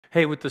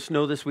Hey, with the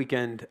snow this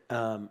weekend,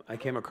 I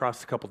came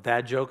across a couple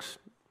dad jokes.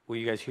 Will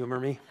you guys humor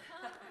me?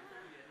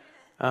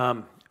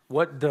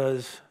 What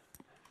do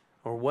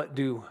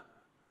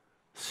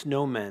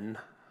snowmen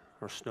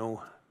or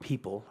snow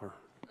people, or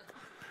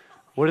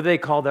what do they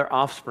call their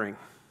offspring?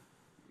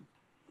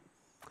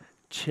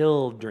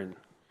 Children.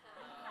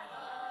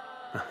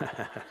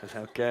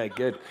 Okay,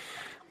 good.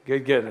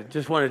 I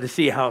just wanted to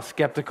see how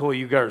skeptical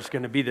you guys are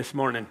going to be this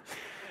morning.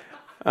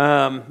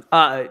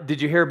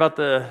 Did you hear about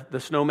the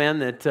snowman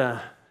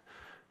that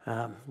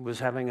was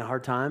having a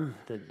hard time,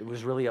 that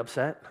was really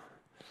upset?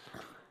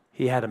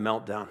 He had a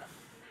meltdown.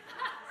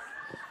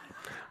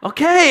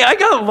 Okay, I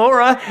got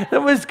Laura.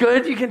 That was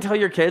good. You can tell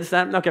your kids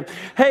that. Okay.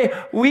 Hey,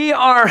 we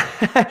are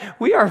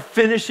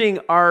finishing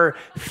our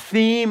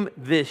theme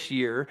this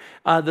year.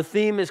 The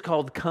theme is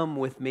called "Come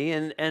with Me,"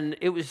 and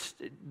it was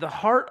the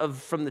heart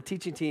from the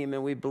teaching team,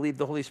 and we believe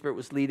the Holy Spirit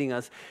was leading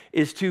us,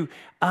 is to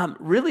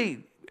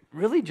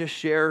really just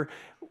share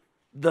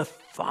the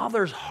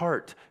Father's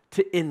heart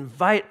to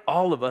invite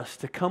all of us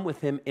to come with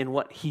Him in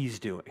what He's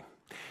doing.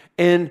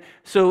 And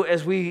so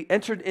as we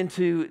entered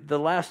into the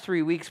last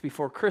 3 weeks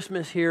before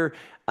Christmas here,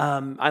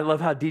 I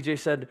love how DJ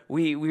said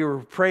we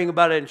were praying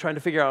about it and trying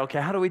to figure out, okay,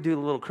 how do we do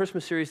the little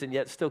Christmas series and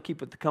yet still keep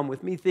with the Come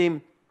With Me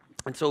theme?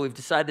 And so we've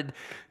decided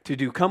to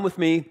do Come With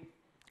Me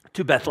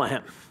to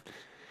Bethlehem.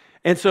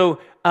 And so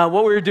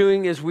what we're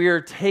doing is we are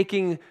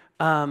taking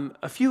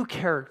a few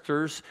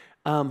characters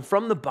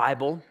from the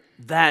Bible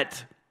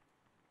that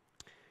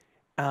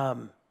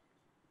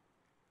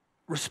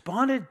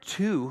responded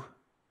to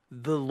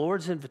the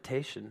Lord's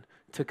invitation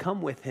to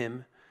come with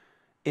Him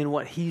in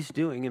what He's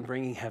doing in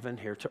bringing heaven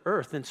here to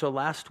earth. And so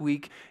last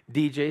week,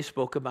 DJ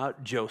spoke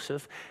about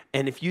Joseph.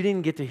 And if you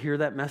didn't get to hear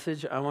that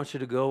message, I want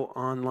you to go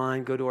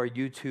online, go to our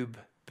YouTube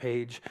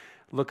page,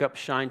 look up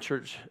Shine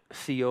Church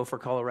CO for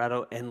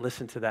Colorado, and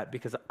listen to that,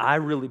 because I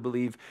really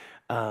believe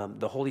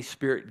the Holy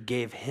Spirit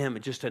gave him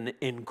just an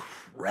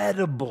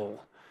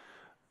incredible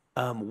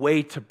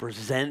way to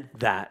present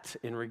that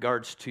in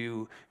regards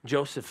to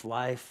Joseph's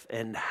life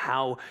and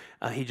how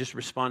he just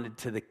responded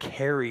to the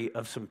carry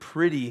of some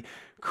pretty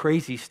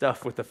crazy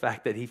stuff with the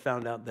fact that he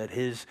found out that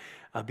his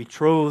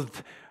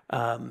betrothed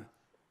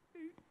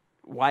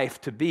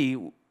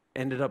wife-to-be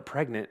ended up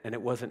pregnant and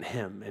it wasn't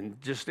him.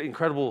 And just an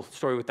incredible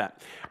story with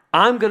that.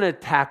 I'm going to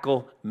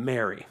tackle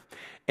Mary.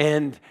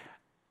 And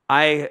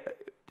I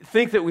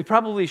think that we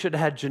probably should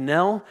have had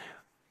Janelle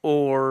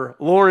or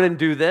Lauren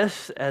do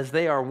this, as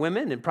they are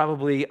women and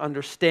probably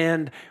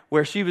understand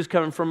where she was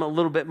coming from a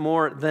little bit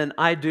more than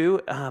I do.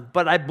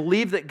 But I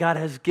believe that God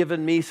has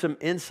given me some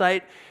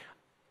insight.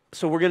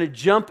 So we're going to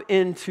jump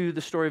into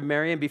the story of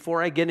Mary. And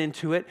before I get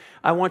into it,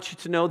 I want you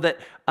to know that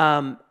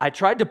I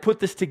tried to put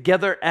this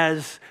together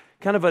as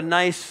kind of a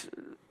nice,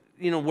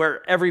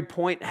 where every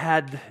point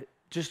had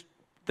just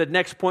the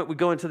next point would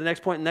go into the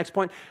next point and next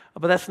point.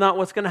 But that's not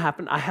what's going to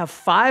happen. I have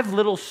 5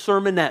 little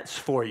sermonettes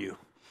for you.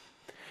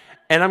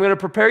 And I'm going to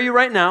prepare you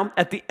right now.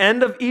 At the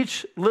end of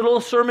each little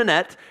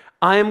sermonette,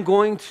 I am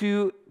going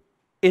to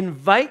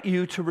invite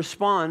you to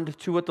respond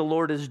to what the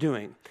Lord is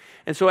doing.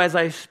 And so as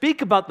I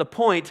speak about the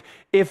point,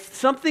 if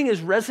something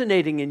is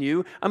resonating in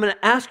you, I'm going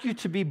to ask you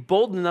to be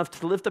bold enough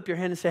to lift up your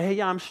hand and say, hey,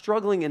 yeah, I'm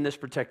struggling in this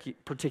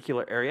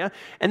particular area.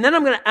 And then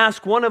I'm going to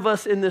ask one of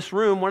us in this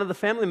room, one of the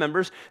family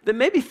members that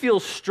maybe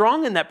feels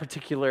strong in that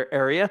particular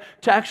area,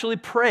 to actually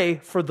pray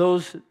for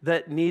those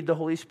that need the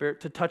Holy Spirit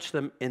to touch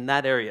them in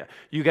that area.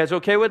 You guys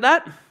okay with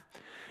that?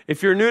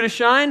 If you're new to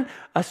Shine,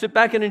 sit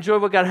back and enjoy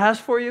what God has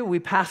for you. We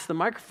pass the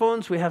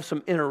microphones. We have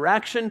some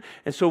interaction,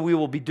 and so we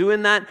will be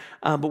doing that,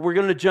 but we're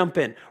going to jump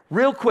in.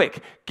 Real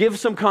quick, give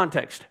some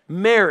context.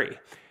 Mary.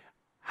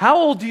 How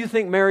old do you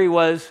think Mary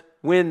was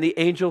when the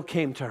angel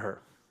came to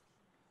her?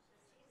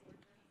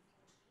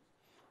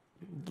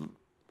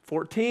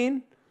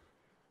 14?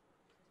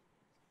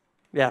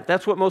 Yeah,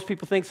 that's what most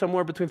people think,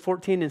 somewhere between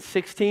 14 and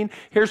 16.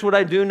 Here's what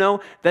I do know,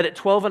 that at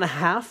 12 and a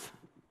half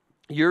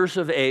years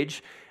of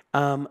age,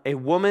 a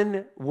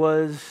woman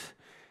was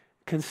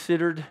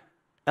considered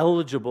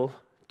eligible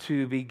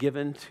to be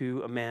given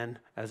to a man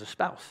as a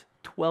spouse.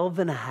 12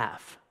 and a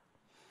half.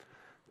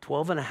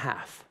 12 and a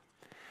half.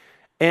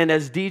 And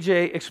as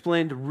DJ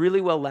explained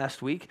really well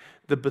last week,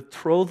 the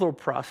betrothal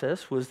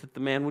process was that the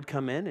man would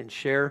come in and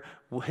share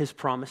his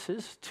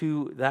promises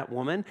to that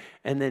woman,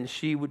 and then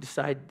she would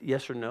decide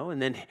yes or no, and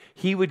then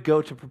he would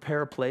go to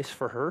prepare a place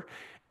for her.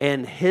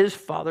 And his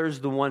father is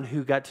the one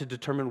who got to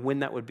determine when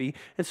that would be.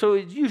 And so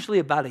it's usually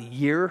about a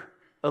year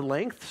of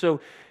length.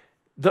 So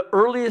the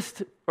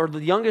earliest, or the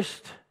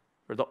youngest,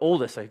 or the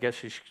oldest, I guess,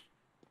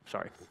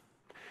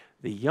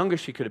 the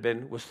youngest she could have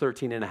been was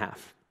 13 and a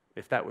half,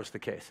 if that was the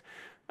case.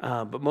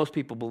 But most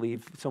people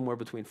believe somewhere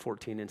between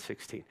 14 and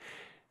 16.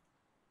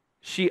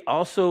 She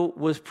also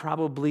was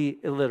probably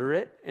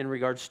illiterate in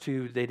regards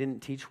to, they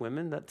didn't teach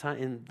women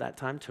in that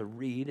time to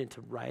read and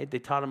to write. They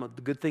taught them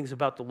the good things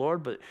about the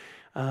Lord, but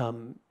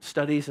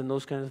studies and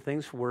those kinds of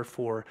things were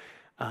for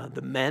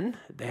the men.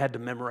 They had to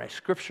memorize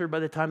scripture by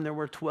the time they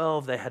were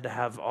 12. They had to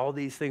have all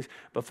these things.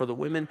 But for the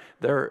women,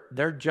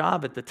 their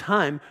job at the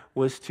time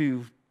was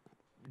to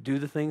do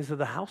the things of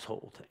the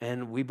household.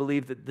 And we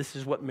believe that this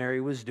is what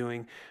Mary was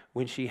doing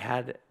when she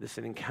had this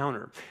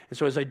encounter. And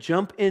so as I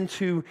jump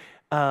into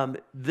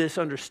this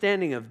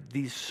understanding of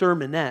these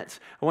sermonettes,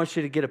 I want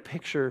you to get a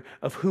picture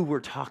of who we're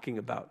talking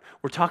about.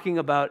 We're talking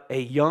about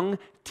a young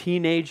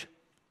teenage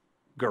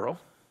girl.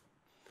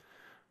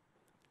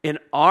 In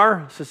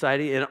our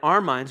society, in our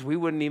minds, we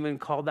wouldn't even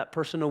call that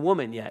person a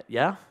woman yet,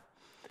 yeah?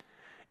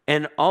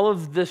 And all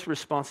of this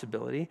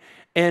responsibility.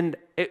 And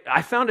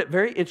I found it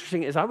very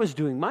interesting as I was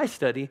doing my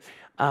study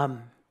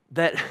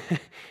that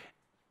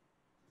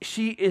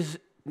she is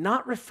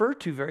not referred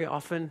to very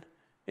often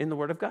in the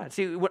Word of God.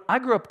 See, I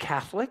grew up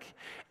Catholic,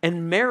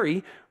 and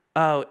Mary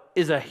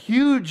is a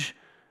huge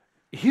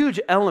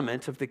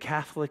element of the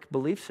Catholic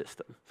belief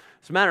system.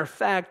 As a matter of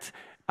fact,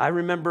 I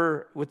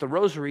remember with the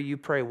rosary, you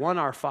pray 1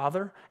 Our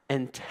Father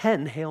and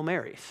 10 Hail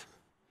Marys.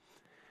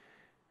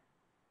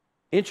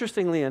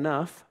 Interestingly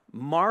enough,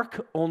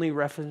 Mark only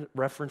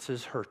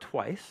references her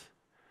twice.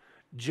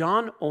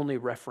 John only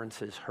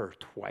references her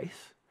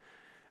twice.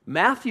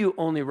 Matthew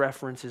only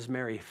references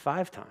Mary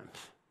 5 times.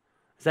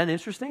 Is that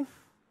interesting?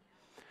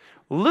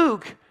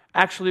 Luke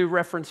actually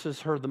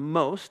references her the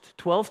most,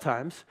 12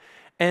 times.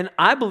 And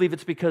I believe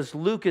it's because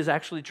Luke is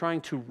actually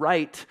trying to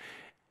write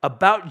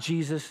about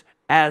Jesus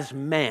as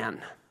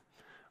man.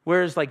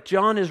 Whereas like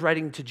John is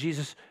writing to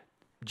Jesus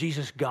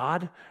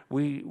God.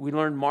 We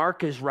learn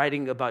Mark is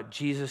writing about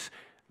Jesus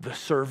the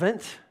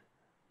servant,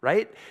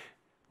 right?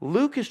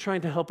 Luke is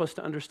trying to help us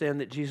to understand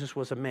that Jesus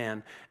was a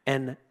man,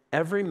 and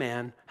every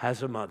man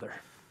has a mother.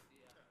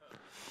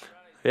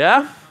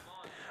 Yeah?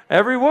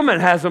 Every woman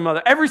has a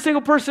mother. Every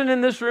single person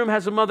in this room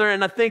has a mother,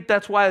 and I think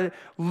that's why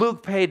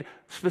Luke paid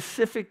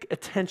specific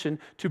attention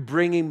to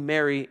bringing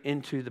Mary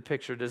into the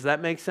picture. Does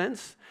that make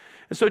sense?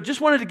 And so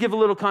just wanted to give a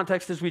little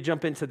context as we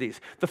jump into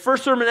these. The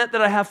first sermonette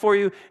that I have for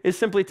you is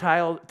simply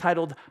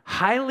titled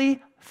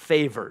Highly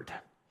Favored.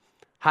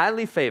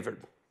 Highly Favored.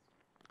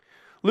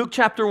 Luke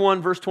chapter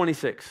 1, verse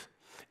 26.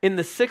 In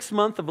the 6th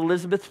month of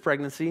Elizabeth's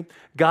pregnancy,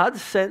 God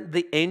sent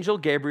the angel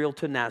Gabriel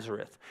to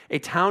Nazareth, a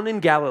town in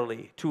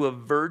Galilee, to a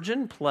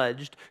virgin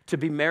pledged to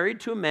be married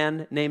to a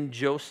man named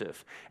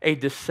Joseph, a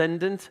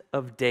descendant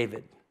of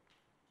David.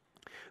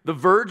 The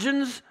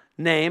virgin's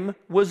name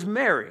was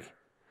Mary.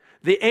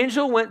 The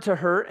angel went to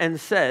her and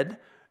said,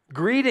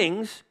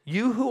 "Greetings,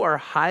 you who are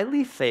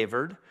highly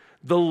favored,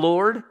 the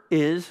Lord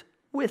is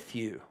with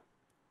you."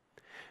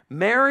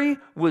 Mary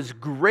was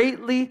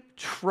greatly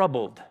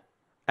troubled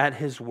at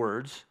his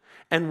words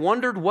and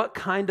wondered what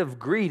kind of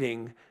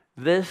greeting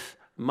this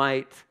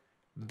might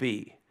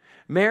be.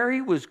 Mary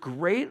was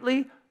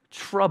greatly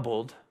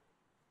troubled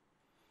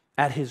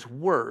at his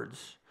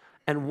words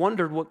and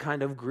wondered what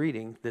kind of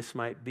greeting this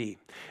might be.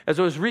 As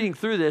I was reading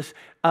through this,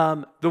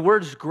 the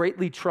words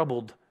greatly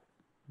troubled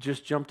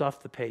just jumped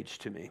off the page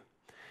to me.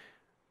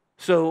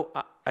 So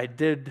I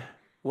did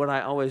what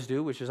I always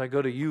do, which is I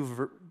go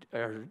to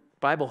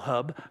Bible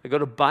Hub. I go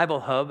to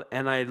Bible Hub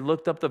and I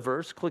looked up the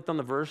verse, clicked on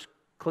the verse,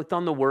 clicked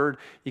on the word.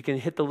 You can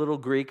hit the little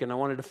Greek, and I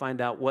wanted to find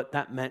out what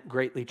that meant,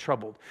 greatly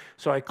troubled.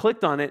 So I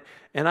clicked on it,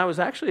 and I was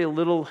actually a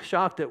little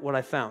shocked at what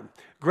I found.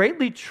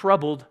 Greatly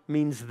troubled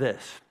means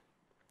this: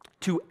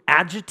 to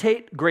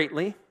agitate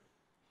greatly,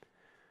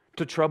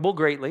 to trouble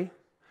greatly,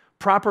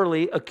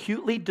 properly,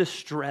 acutely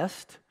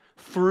distressed,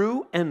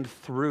 through and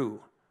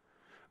through,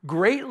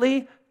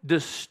 greatly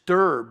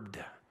disturbed.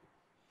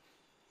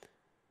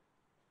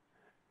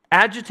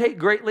 Agitate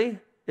greatly,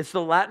 it's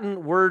the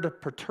Latin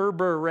word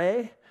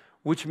perturbare,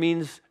 which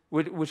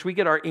we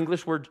get our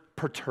English word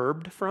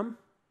perturbed from.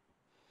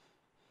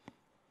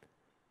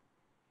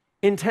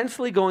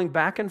 Intensely going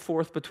back and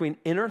forth between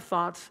inner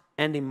thoughts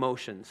and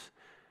emotions.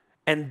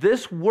 And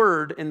this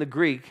word in the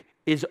Greek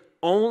is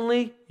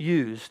only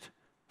used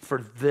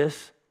for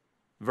this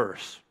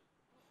verse.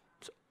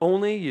 It's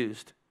only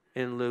used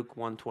in Luke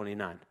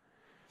 1:29.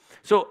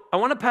 So I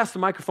want to pass the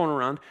microphone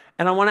around,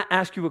 and I want to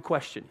ask you a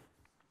question.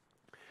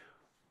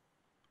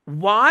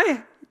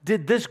 Why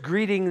did this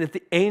greeting that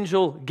the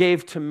angel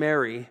gave to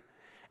Mary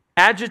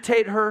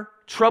agitate her,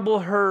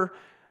 trouble her,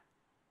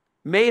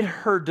 made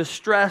her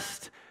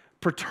distressed,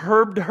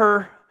 perturbed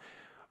her?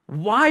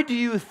 Why do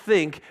you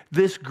think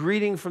this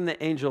greeting from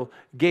the angel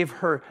gave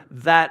her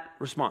that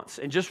response?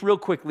 And just real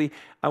quickly,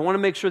 I want to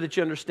make sure that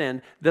you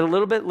understand that a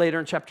little bit later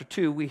in chapter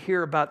 2, we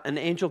hear about an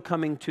angel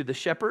coming to the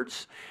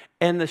shepherds,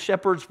 and the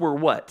shepherds were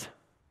what?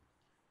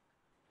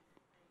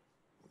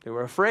 They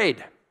were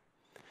afraid.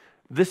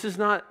 This is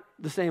not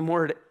the same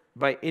word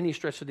by any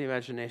stretch of the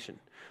imagination.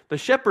 The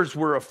shepherds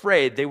were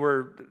afraid. They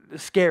were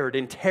scared,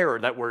 in terror,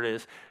 that word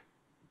is.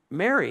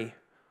 Mary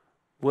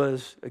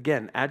was,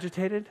 again,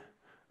 agitated,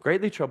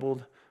 greatly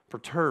troubled,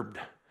 perturbed.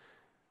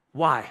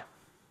 Why?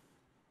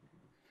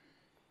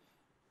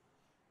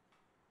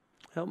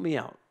 Help me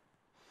out.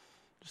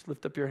 Just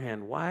lift up your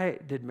hand. Why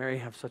did Mary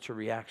have such a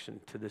reaction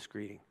to this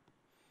greeting?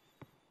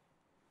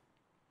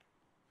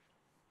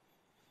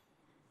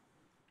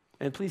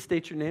 And please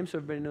state your name so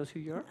everybody knows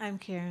who you are. I'm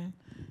Karen.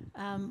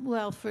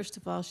 Well, first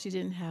of all, she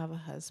didn't have a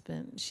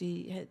husband.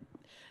 She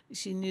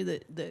she knew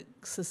that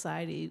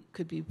society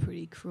could be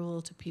pretty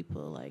cruel to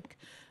people like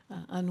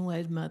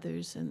unwed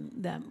mothers, and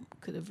that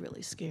could have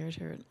really scared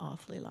her an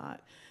awfully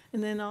lot.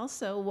 And then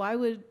also, why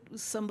would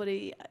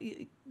somebody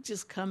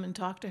just come and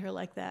talk to her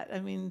like that? I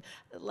mean,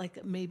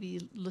 like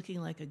maybe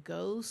looking like a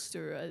ghost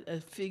or a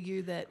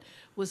figure that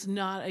was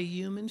not a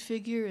human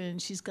figure,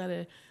 and she's got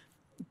to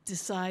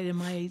decide,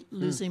 am I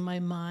losing my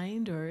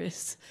mind, or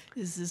is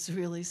this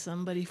really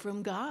somebody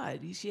from God?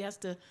 She has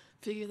to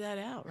figure that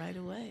out right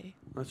away.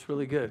 That's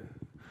really good.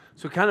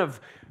 So kind of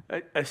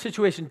a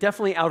situation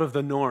definitely out of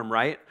the norm,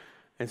 right?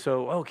 And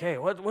so, okay,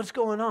 what's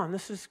going on?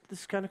 This is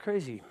kind of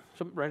crazy.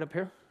 Something right up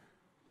here.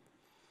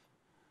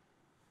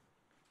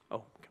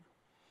 Oh, okay.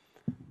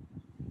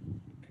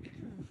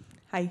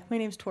 Hi, my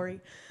name's Tori.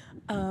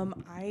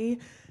 I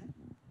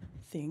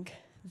think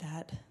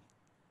that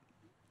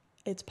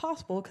it's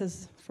possible,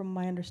 because from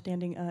my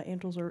understanding,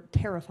 angels are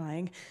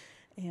terrifying,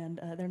 and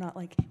they're not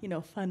like,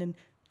 fun and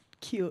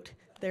cute.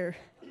 They're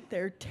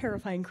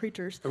terrifying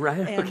creatures. Right,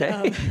 and,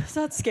 okay.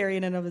 So that's scary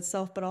in and of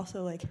itself, but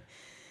also like,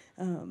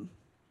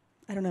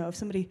 I don't know, if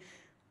somebody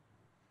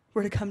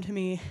were to come to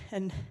me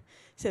and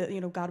say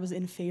that, God was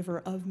in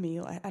favor of me,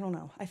 I don't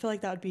know. I feel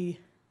like that would be,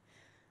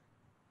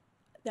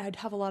 I'd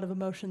have a lot of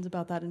emotions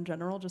about that in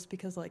general, just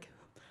because, like,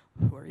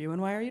 who are you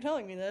and why are you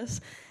telling me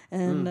this?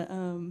 And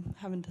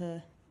having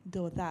to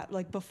deal with that,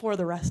 like, before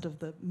the rest of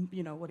the,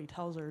 what he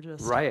tells her,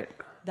 just right.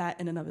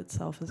 That in and of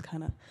itself is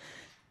kind of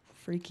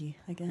freaky,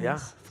 I guess. Yeah,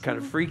 it's kind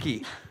of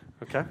freaky.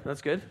 Okay,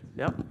 that's good.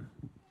 Yep.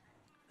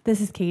 This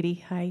is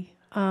Katie. Hi.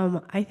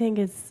 I think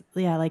it's,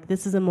 like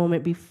this is a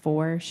moment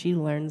before she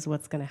learns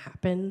what's going to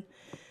happen.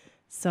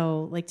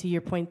 So, like, to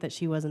your point that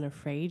she wasn't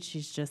afraid,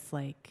 she's just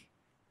like,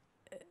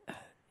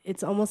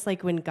 it's almost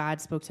like when God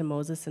spoke to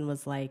Moses and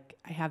was like,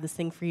 I have this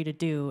thing for you to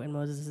do. And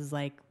Moses is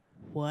like,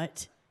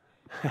 what?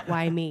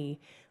 Why me?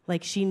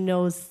 Like, she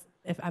knows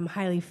if I'm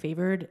highly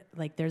favored,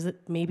 like, there's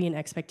maybe an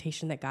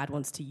expectation that God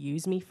wants to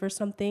use me for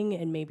something.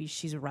 And maybe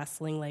she's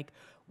wrestling, like,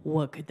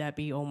 what could that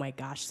be? Oh my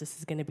gosh, this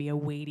is going to be a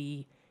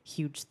weighty,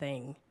 huge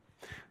thing.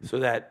 So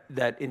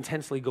that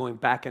intensely going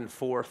back and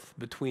forth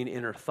between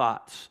inner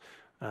thoughts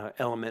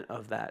element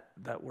of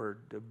that word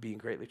of being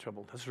greatly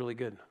troubled. That's really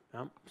good.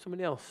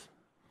 Somebody else.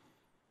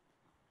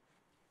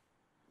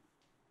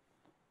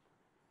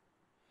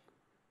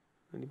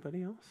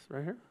 Anybody else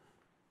right here?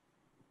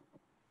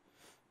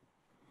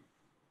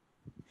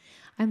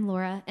 I'm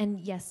Laura, and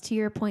yes, to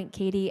your point,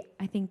 Katie,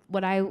 I think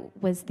what I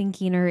was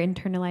thinking or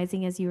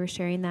internalizing as you were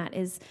sharing that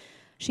is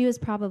she was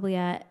probably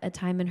at a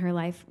time in her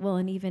life, well,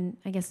 and even,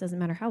 I guess it doesn't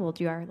matter how old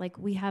you are, like,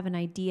 we have an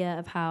idea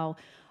of how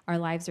our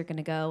lives are going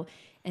to go,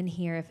 and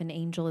here if an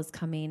angel is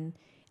coming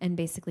and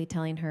basically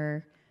telling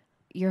her,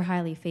 you're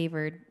highly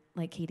favored,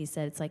 like Katie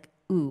said, it's like,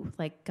 ooh,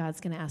 like, God's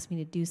going to ask me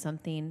to do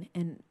something,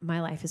 and my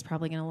life is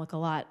probably going to look a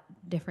lot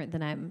different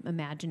than I'm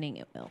imagining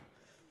it will.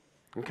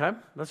 Okay,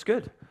 that's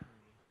good.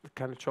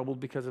 Kind of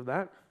troubled because of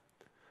that.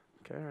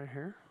 Okay, right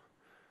here.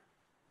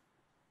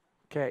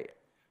 Okay,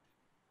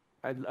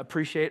 I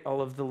appreciate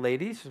all of the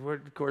ladies.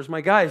 Where's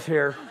my guys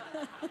here?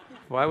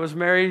 Why was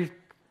Mary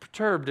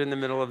perturbed in the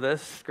middle of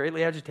this?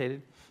 Greatly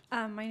agitated.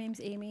 My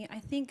name's Amy. I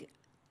think,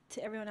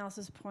 to everyone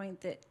else's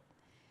point, that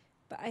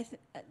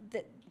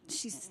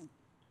she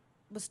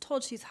was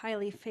told she's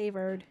highly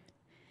favored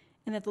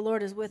and that the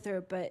Lord is with her,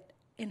 but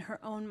in her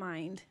own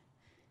mind,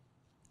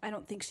 I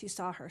don't think she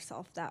saw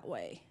herself that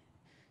way.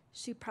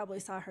 She probably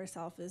saw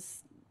herself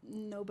as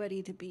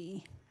nobody to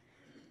be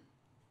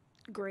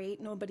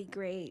great,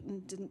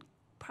 and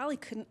probably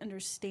couldn't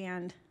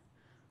understand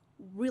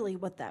really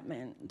what that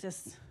meant.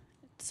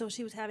 So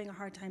she was having a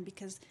hard time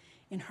because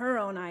in her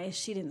own eyes,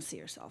 she didn't see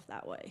herself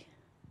that way.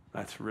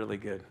 That's really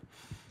good.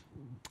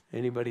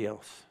 Anybody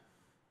else?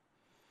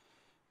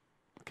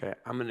 Okay,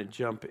 I'm going to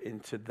jump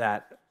into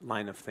that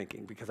line of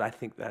thinking because I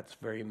think that's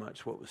very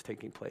much what was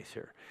taking place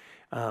here.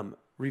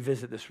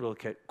 Revisit this real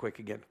quick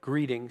again.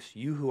 Greetings,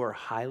 you who are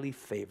highly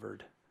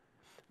favored.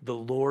 The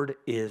Lord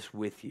is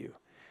with you.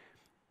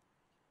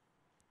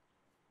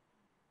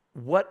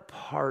 What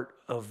part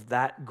of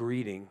that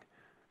greeting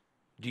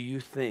do you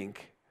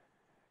think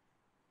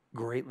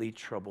greatly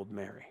troubled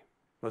Mary?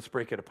 Let's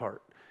break it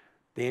apart.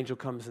 The angel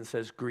comes and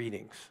says,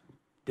 greetings.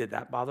 Did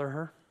that bother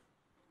her?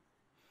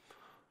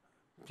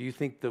 Do you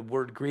think the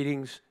word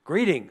greetings?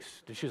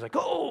 She was like,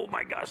 oh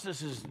my gosh,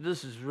 this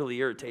is really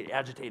irritating,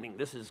 agitating.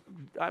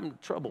 I'm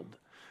troubled.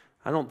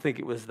 I don't think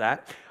it was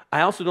that.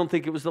 I also don't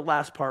think it was the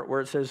last part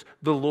where it says,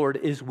 the Lord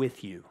is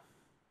with you.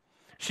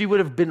 She would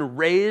have been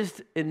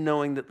raised in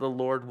knowing that the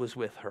Lord was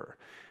with her.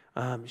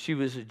 She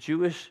was a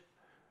Jewish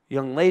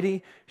young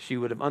lady. She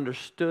would have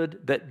understood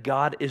that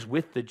God is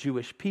with the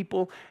Jewish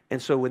people. And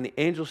so when the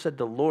angel said,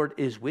 the Lord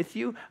is with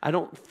you, I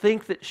don't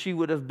think that she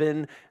would have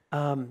been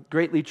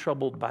greatly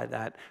troubled by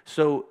that.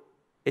 So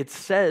it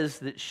says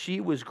that she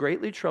was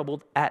greatly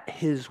troubled at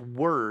his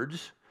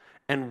words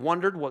and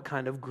wondered what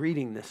kind of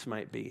greeting this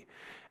might be.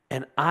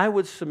 And I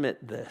would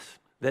submit this,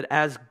 that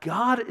as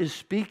God is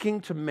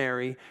speaking to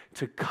Mary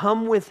to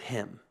come with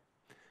him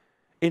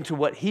into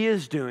what he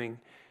is doing,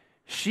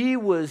 she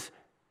was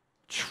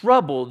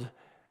troubled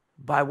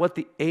by what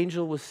the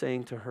angel was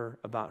saying to her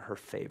about her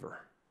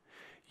favor.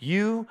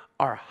 You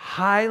are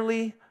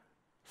highly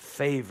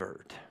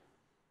favored.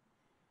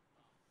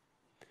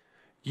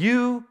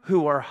 You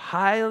who are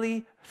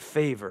highly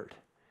favored.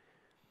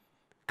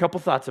 A couple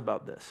thoughts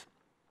about this.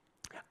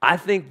 I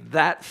think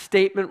that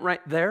statement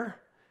right there,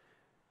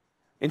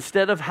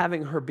 instead of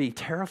having her be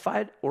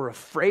terrified or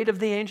afraid of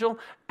the angel,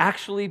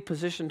 actually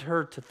positioned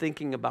her to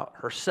thinking about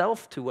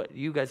herself, to what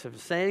you guys have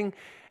been saying,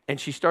 and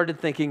she started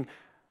thinking,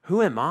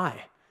 who am I?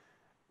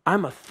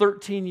 I'm a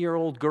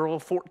 13-year-old girl,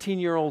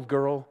 14-year-old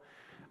girl.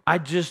 I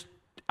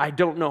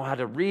don't know how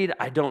to read.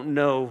 I don't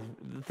know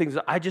the things.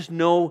 I just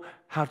know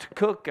how to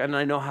cook, and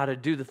I know how to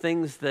do the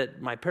things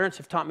that my parents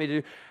have taught me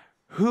to do.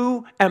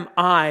 Who am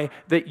I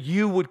that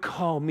you would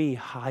call me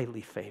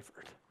highly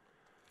favored?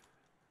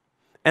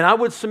 And I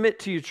would submit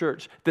to you,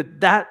 church,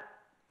 that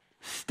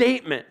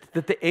statement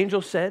that the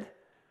angel said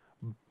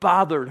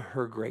bothered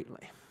her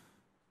greatly.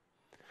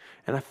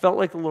 And I felt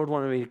like the Lord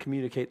wanted me to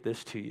communicate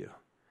this to you.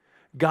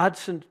 God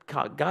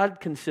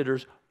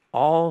considers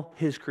all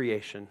his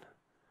creation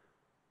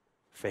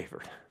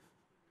favored.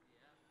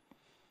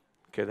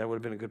 Okay, that would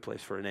have been a good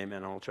place for an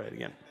amen. I'll try it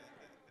again.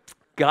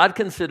 God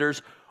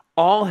considers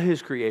all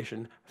his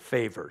creation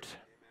favored.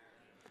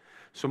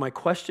 So my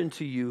question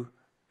to you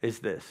is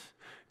this.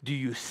 Do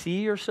you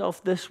see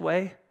yourself this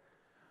way?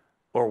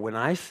 Or when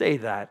I say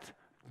that,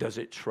 does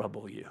it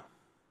trouble you?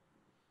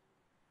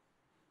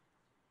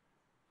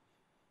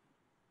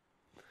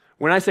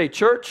 When I say,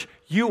 church,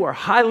 you are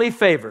highly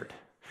favored.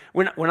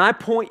 When I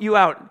point you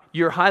out,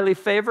 you're highly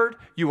favored,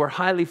 you are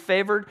highly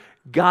favored.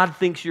 God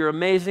thinks you're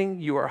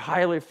amazing, you are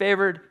highly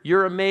favored,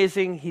 you're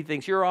amazing, he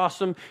thinks you're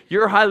awesome,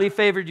 you're highly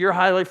favored, you're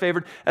highly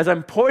favored. As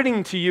I'm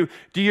pointing to you,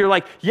 you're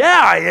like,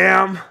 yeah, I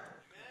am.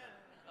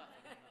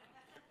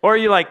 Or are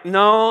you like,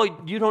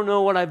 no, you don't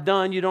know what I've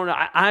done, you don't know,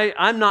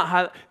 I'm not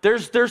high.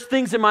 There's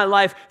things in my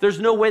life, there's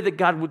no way that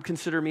God would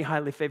consider me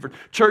highly favored.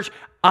 Church,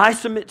 I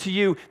submit to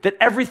you that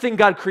everything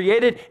God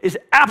created is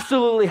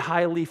absolutely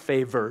highly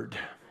favored.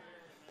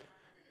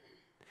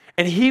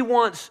 And he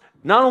wants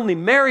not only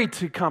Mary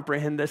to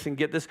comprehend this and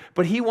get this,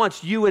 but he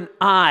wants you and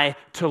I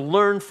to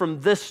learn from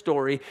this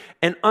story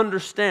and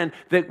understand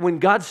that when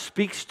God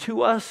speaks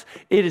to us,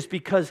 it is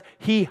because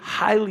he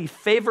highly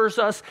favors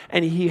us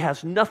and he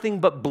has nothing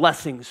but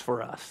blessings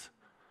for us.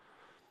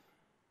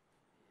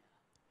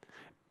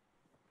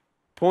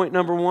 Point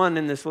number one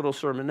in this little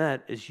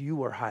sermonette is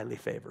you are highly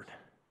favored.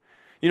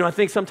 You know, I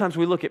think sometimes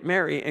we look at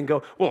Mary and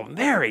go, well,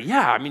 Mary,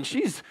 yeah, I mean,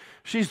 she's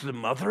the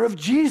mother of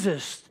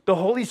Jesus. The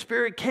Holy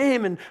Spirit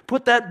came and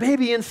put that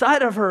baby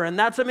inside of her, and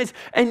that's amazing.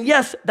 And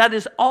yes, that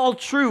is all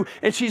true,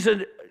 and she's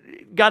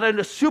got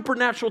a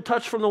supernatural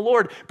touch from the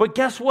Lord. But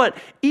guess what?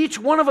 Each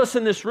one of us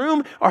in this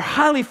room are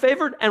highly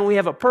favored, and we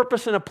have a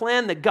purpose and a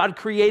plan that God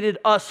created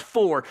us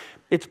for.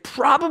 It's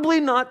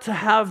probably not to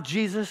have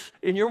Jesus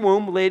in your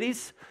womb,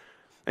 ladies,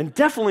 and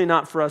definitely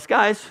not for us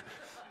guys.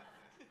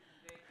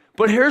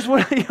 But here's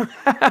what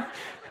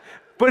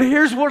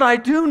I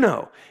do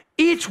know.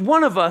 Each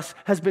one of us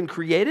has been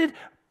created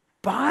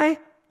by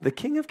the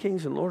King of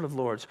Kings and Lord of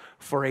Lords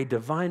for a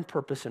divine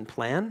purpose and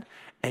plan,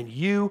 and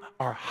you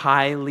are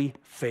highly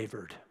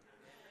favored.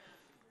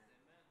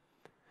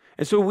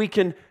 And so we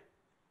can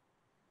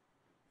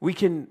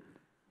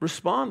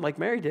respond like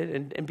Mary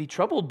did and be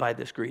troubled by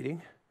this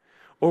greeting,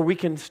 or we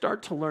can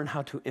start to learn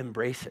how to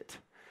embrace it.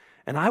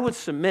 And I would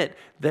submit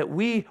that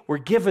we were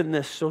given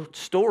this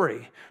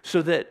story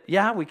so that,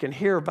 yeah, we can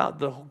hear about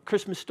the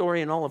Christmas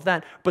story and all of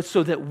that, but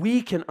so that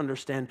we can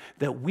understand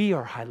that we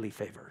are highly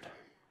favored.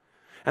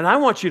 And I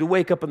want you to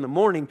wake up in the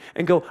morning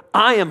and go,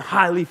 I am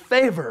highly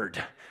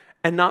favored,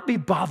 and not be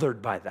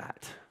bothered by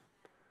that.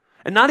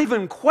 And not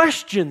even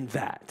question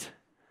that,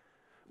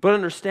 but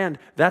understand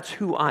that's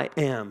who I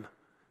am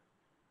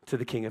to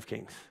the King of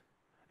Kings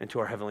and to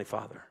our Heavenly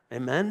Father.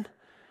 Amen?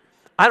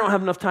 I don't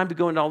have enough time to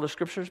go into all the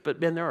scriptures, but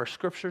man, there are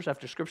scriptures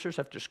after scriptures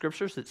after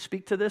scriptures that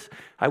speak to this.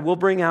 I will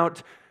bring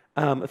out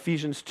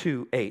Ephesians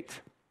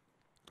 2:8.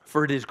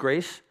 For it is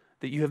grace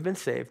that you have been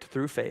saved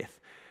through faith.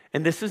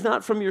 And this is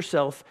not from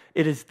yourself,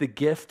 it is the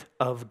gift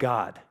of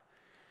God.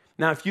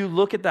 Now, if you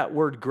look at that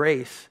word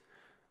grace,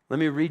 let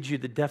me read you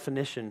the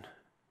definition.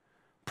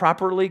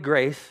 Properly,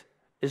 grace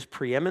is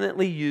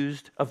preeminently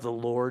used of the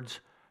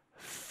Lord's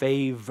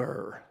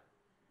favor.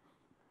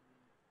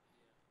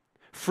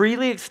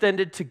 Freely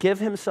extended to give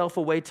himself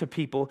away to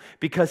people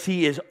because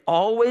he is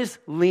always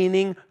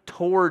leaning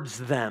towards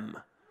them.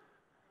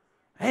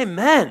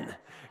 Amen.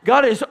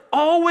 God is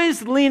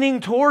always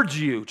leaning towards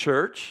you,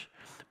 church.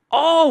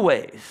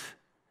 Always.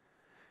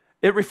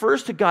 It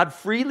refers to God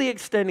freely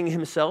extending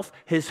himself,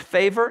 his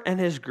favor and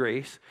his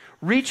grace,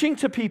 reaching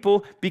to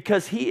people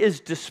because he is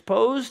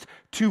disposed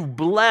to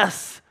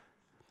bless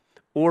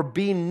or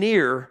be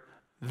near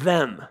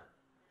them.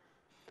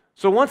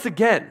 So once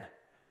again,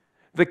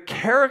 the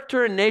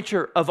character and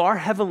nature of our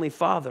Heavenly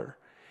Father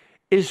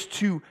is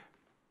to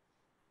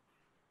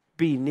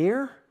be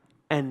near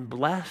and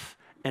bless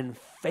and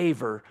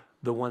favor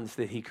the ones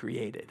that he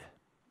created.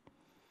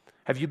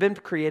 Have you been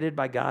created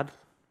by God?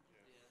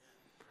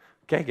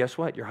 Okay, guess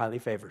what? You're highly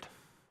favored.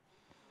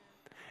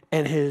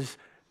 And his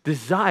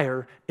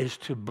desire is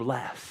to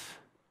bless.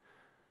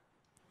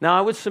 Now,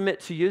 I would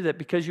submit to you that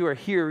because you are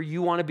here,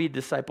 you want to be a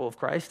disciple of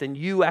Christ, and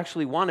you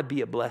actually want to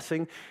be a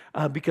blessing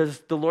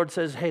because the Lord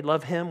says, hey,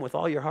 love him with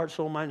all your heart,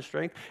 soul, mind, and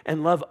strength,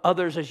 and love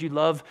others as you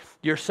love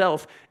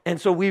yourself. And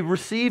so we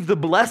receive the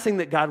blessing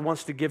that God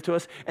wants to give to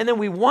us, and then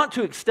we want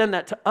to extend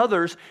that to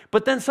others,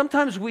 but then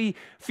sometimes we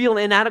feel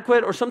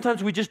inadequate, or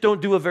sometimes we just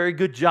don't do a very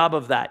good job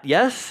of that.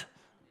 Yes?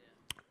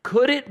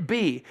 Could it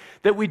be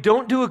that we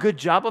don't do a good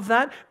job of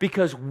that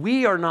because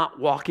we are not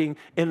walking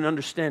in an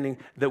understanding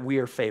that we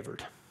are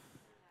favored?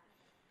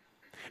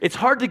 It's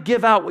hard to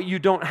give out what you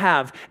don't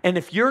have. And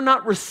if you're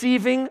not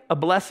receiving a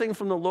blessing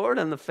from the Lord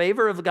and the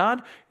favor of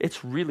God,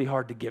 it's really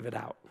hard to give it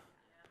out.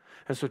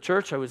 And so,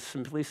 church, I would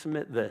simply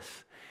submit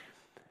this,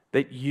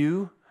 that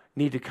you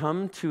need to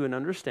come to an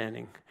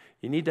understanding.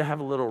 You need to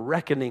have a little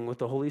reckoning with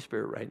the Holy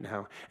Spirit right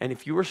now. And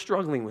if you are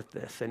struggling with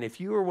this, and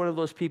if you are one of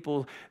those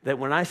people that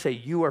when I say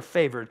you are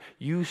favored,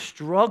 you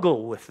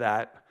struggle with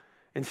that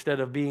instead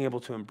of being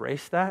able to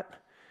embrace that,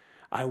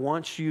 I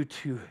want you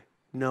to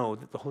know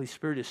that the Holy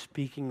Spirit is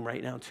speaking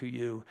right now to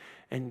you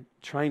and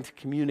trying to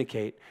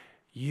communicate,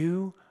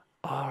 you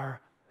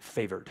are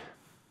favored.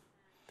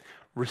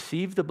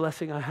 Receive the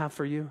blessing I have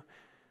for you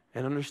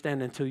and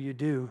understand until you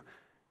do,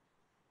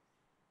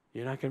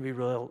 you're not going to be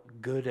real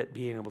good at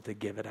being able to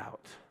give it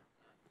out.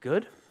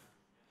 Good?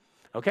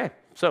 Okay,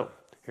 so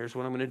here's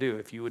what I'm going to do,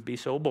 if you would be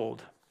so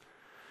bold.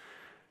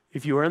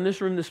 If you are in this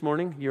room this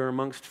morning, you're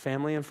amongst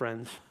family and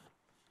friends.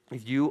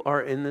 If you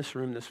are in this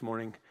room this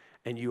morning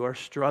and you are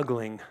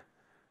struggling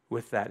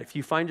with that, if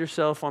you find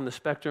yourself on the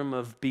spectrum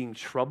of being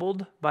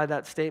troubled by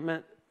that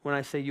statement, when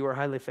I say you are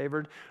highly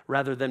favored,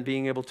 rather than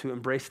being able to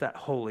embrace that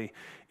wholly,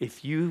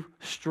 if you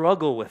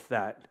struggle with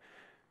that,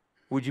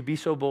 would you be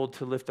so bold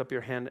to lift up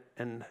your hand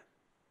and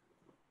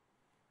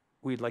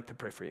we'd like to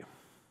pray for you?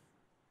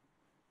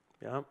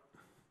 Yep.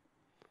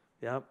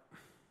 Yep.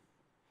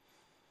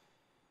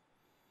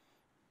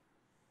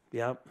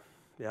 Yep.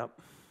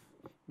 Yep.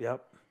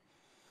 Yep.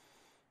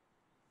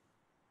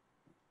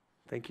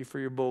 Thank you for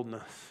your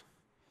boldness.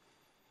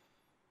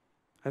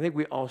 I think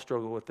we all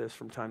struggle with this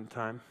from time to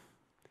time.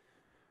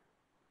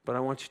 But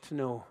I want you to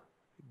know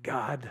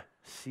God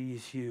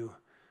sees you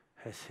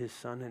as his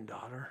son and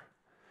daughter,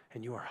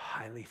 and you are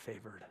highly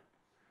favored.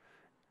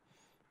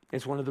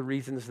 It's one of the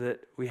reasons that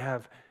we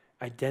have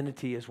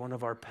identity as one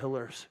of our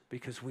pillars,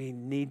 because we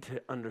need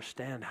to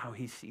understand how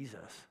he sees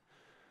us.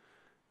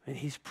 And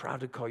he's proud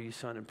to call you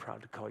son and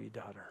proud to call you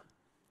daughter.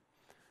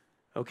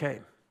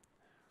 Okay.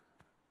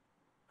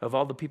 Of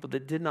all the people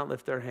that did not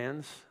lift their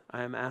hands,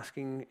 I am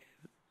asking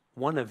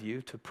one of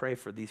you to pray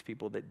for these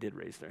people that did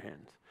raise their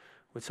hands.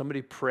 Would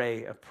somebody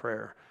pray a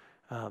prayer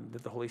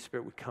that the Holy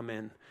Spirit would come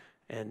in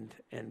and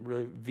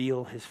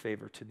reveal his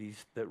favor to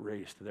these that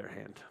raised their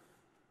hand?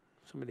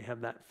 Somebody have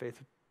that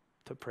faith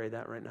to pray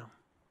that right now?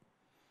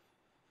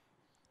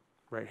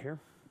 Right here.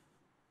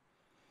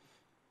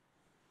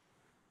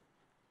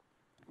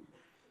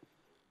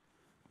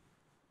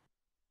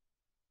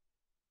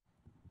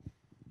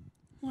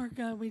 Lord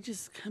God, we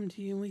just come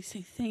to you and we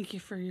say thank you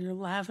for your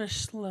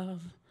lavish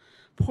love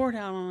poured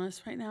out on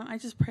us right now. I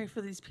just pray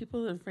for these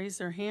people that have raised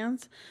their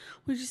hands.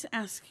 We just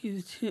ask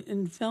you to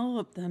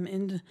envelop them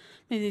and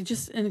may they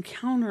just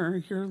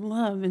encounter your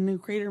love in a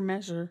greater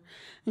measure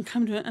and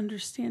come to an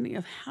understanding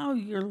of how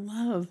your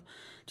love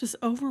just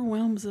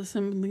overwhelms us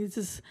and leads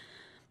us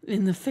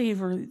in the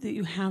favor that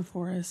you have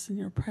for us. In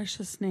your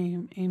precious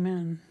name,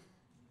 amen.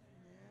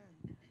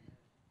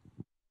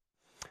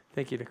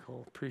 Thank you,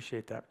 Nicole.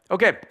 Appreciate that.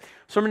 Okay,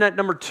 sermonette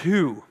number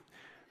 2,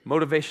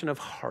 motivation of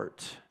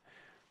heart.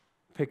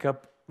 Pick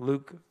up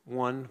Luke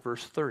 1,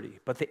 verse 30.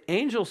 But the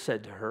angel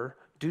said to her,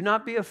 do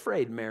not be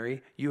afraid,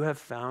 Mary. You have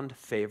found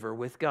favor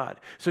with God.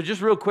 So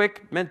just real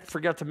quick,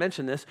 forgot to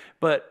mention this,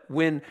 but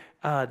when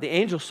the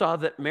angel saw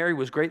that Mary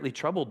was greatly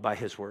troubled by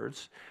his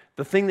words,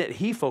 the thing that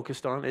he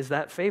focused on is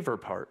that favor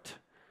part.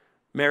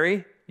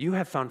 Mary, you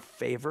have found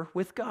favor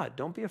with God.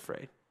 Don't be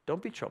afraid.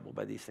 Don't be troubled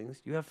by these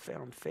things. You have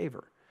found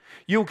favor.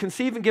 You will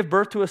conceive and give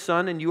birth to a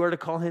son, and you are to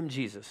call him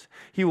Jesus.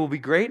 He will be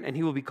great, and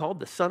he will be called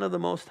the Son of the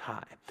Most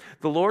High.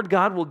 The Lord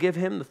God will give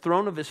him the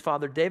throne of his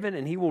father David,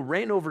 and he will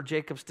reign over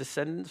Jacob's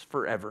descendants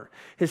forever.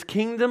 His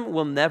kingdom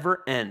will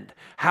never end.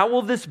 How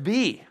will this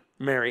be?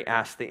 Mary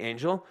asked the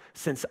angel,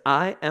 since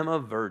I am a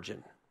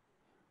virgin.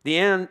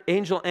 The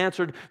angel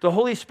answered, the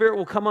Holy Spirit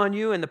will come on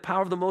you, and the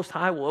power of the Most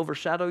High will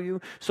overshadow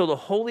you. So the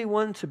Holy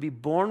One to be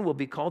born will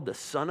be called the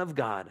Son of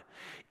God.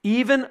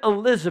 Even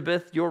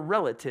Elizabeth, your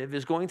relative,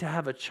 is going to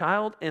have a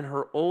child in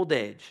her old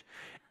age,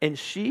 and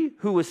she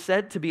who was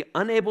said to be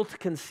unable to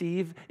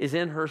conceive is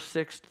in her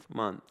 6th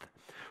month.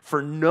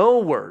 For no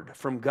word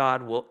from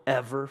God will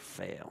ever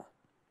fail.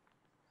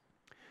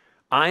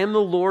 I am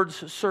the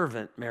Lord's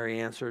servant,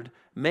 Mary answered.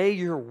 May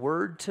your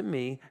word to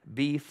me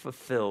be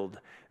fulfilled.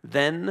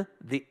 Then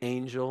the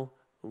angel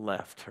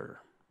left her.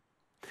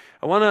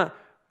 I want to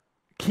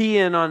key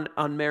in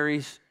on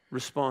Mary's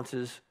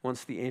responses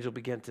once the angel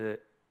began to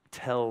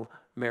tell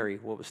Mary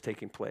what was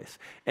taking place.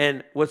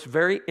 And what's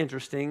very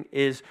interesting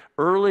is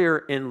earlier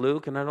in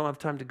Luke, and I don't have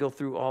time to go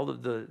through all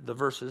of the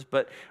verses,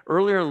 but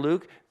earlier in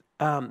Luke,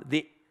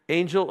 the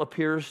angel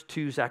appears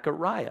to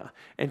Zechariah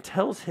and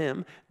tells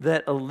him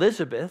that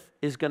Elizabeth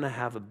is going to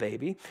have a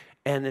baby,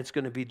 and it's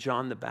going to be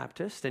John the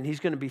Baptist, and he's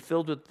going to be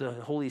filled with the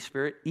Holy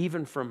Spirit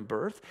even from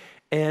birth.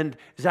 And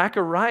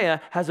Zechariah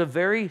has a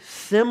very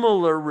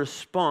similar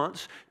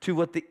response to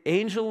what the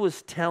angel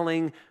was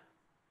telling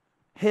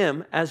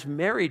him as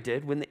Mary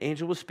did when the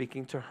angel was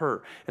speaking to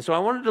her. And so I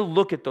wanted to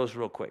look at those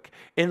real quick.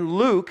 In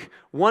Luke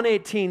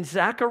 1:18,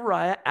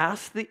 Zechariah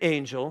asked the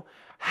angel,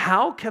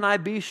 "How can I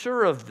be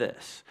sure of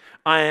this?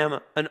 I am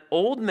an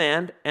old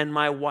man and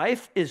my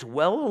wife is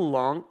well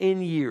along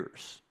in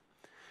years."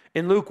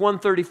 In Luke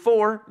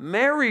 1:34,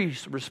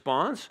 Mary's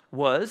response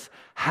was,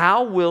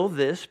 "How will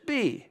this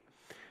be?"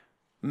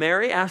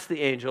 Mary asked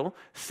the angel,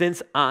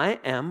 "Since I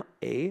am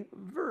a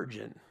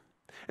virgin."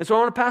 And so I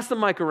want to pass the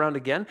mic around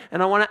again,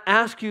 and I want to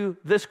ask you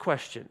this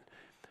question.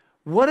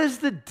 What is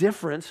the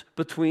difference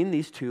between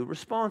these two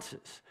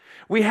responses?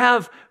 We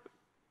have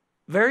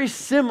very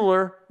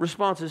similar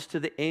responses to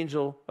the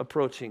angel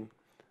approaching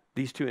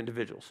these two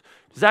individuals.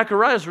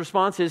 Zechariah's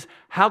response is,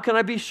 "How can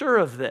I be sure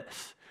of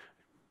this?"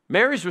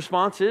 Mary's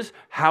response is,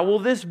 "How will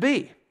this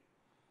be?"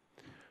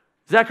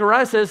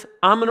 Zechariah says,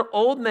 "I'm an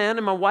old man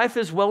and my wife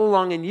is well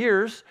along in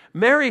years."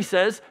 Mary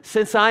says,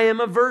 "Since I am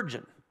a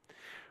virgin."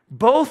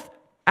 Both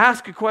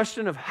ask a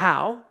question of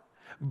how.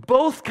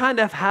 Both kind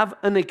of have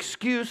an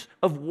excuse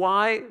of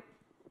why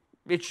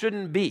it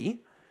shouldn't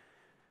be.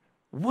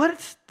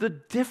 What's the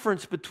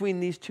difference between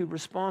these two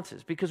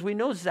responses? Because we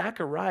know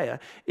Zechariah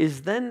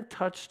is then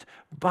touched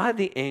by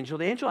the angel.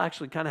 The angel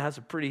actually kind of has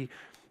a pretty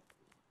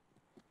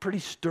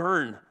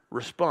stern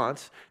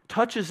response,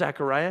 touches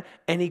Zechariah,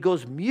 and he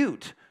goes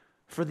mute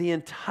for the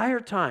entire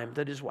time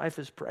that his wife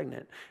is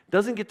pregnant.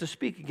 Doesn't get to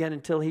speak again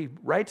until he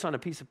writes on a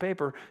piece of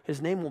paper,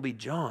 his name will be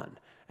John.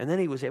 And then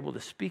he was able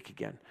to speak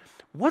again.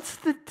 What's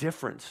the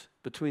difference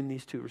between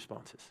these two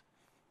responses?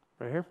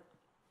 Right here.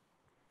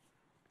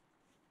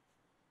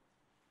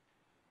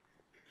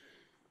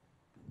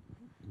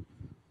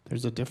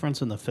 There's a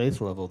difference in the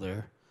faith level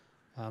there.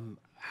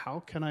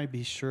 How can I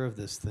be sure of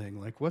this thing?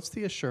 Like, what's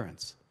the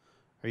assurance?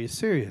 Are you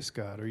serious,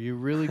 God? Are you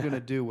really going to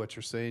do what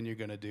you're saying you're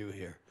going to do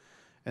here?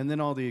 And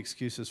then all the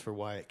excuses for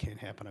why it can't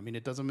happen. I mean,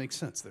 it doesn't make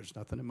sense. There's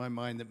nothing in my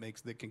mind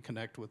that can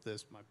connect with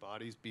this. My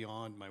body's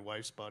beyond. My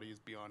wife's body is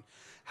beyond.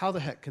 How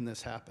the heck can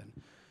this happen?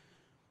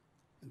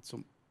 And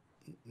so,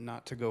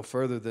 not to go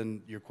further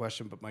than your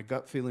question, but my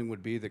gut feeling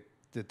would be that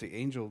the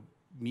angel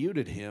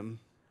muted him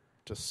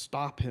to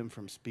stop him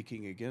from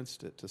speaking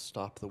against it, to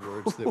stop the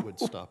words that would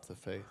stop the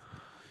faith.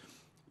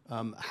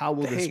 How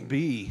will this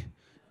be?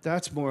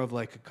 That's more of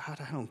like, God,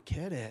 I don't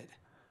get it.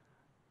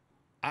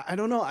 I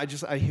don't know. I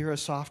hear a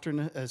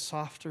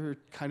softer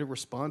kind of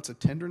response, a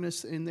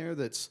tenderness in there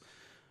that's,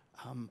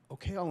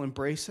 okay, I'll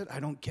embrace it. I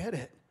don't get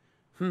it.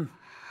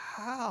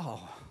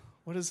 How?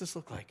 What does this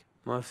look like?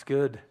 Well, that's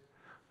good.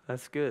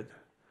 That's good.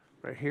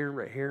 Right here,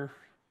 right here.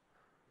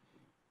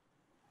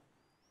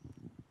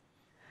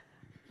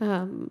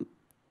 I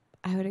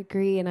would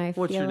agree, and I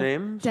What's feel your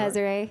name?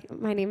 Desiree.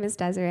 My name is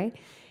Desiree,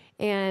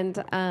 and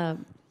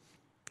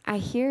I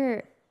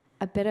hear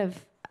a bit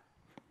of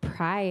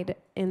pride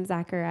in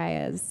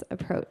Zechariah's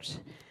approach,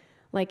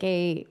 like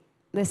I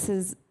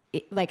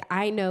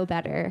know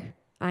better.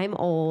 I'm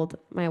old.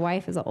 My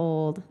wife is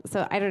old,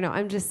 so I don't know.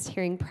 I'm just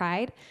hearing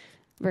pride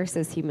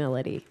versus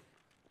humility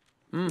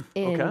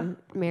in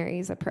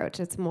Mary's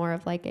approach. It's more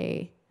of like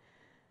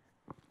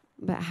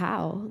but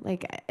how?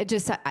 Like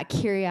just a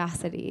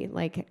curiosity.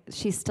 Like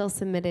she's still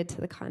submitted to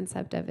the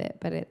concept of it,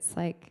 but it's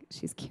like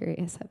she's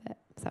curious of it.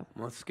 So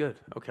well, that's good.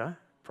 Okay,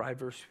 pride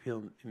versus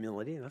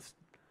humility.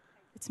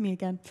 It's me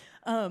again.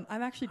 I'm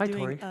actually Hi,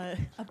 doing a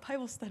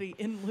Bible study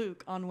in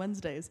Luke on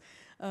Wednesdays.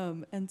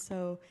 And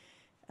so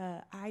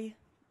I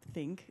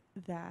think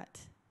that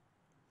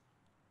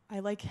I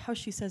like how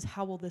she says,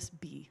 "How will this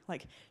be?"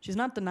 Like she's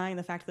not denying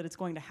the fact that it's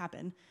going to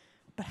happen,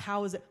 but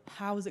how is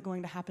it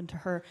going to happen to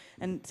her?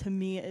 And to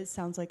me, it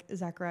sounds like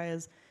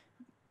Zechariah's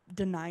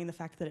denying the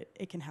fact that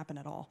it can happen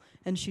at all.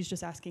 And she's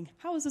just asking,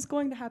 how is this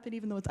going to happen,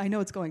 even though I know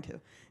it's going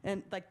to?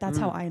 And like that's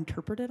how I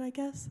interpret it, I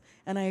guess.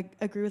 And I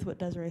agree with what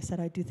Desiree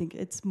said. I do think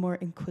it's more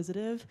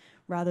inquisitive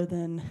rather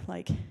than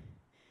like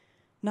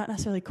not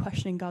necessarily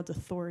questioning God's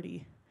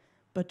authority,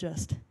 but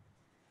just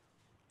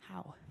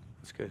how.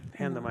 That's good.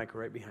 Hand the mic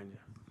right behind you.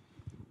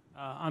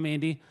 I'm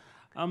Andy.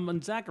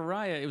 On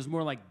Zechariah, it was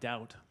more like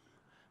doubt.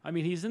 I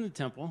mean, he's in the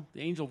temple.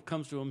 The angel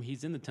comes to him.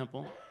 He's in the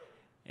temple.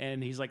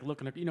 And he's like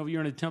looking at, you're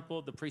in a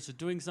temple, the priest is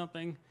doing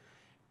something,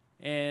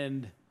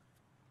 and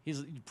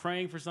he's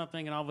praying for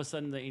something, and all of a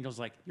sudden the angel's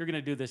like, "You're going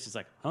to do this." He's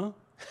like, "Huh?"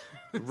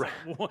 Right.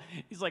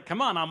 He's like,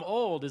 "Come on, I'm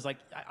old." He's like,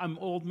 "I'm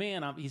old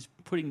man." He's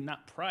putting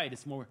not pride,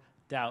 it's more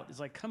doubt. It's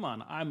like, "Come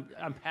on, I'm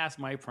past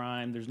my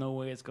prime. There's no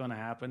way it's going to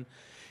happen."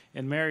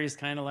 And Mary's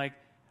kind of like,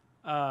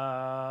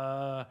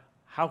 "How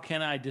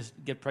can I just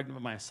get pregnant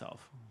with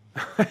myself?"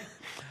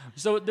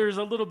 So there's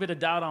a little bit of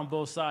doubt on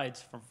both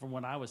sides from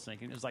what I was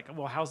thinking. It's like,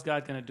 well, how's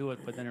God going to do it?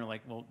 But then they're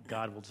like, well,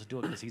 God will just do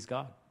it because he's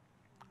God.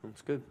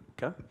 That's good.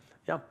 Okay.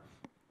 Yeah.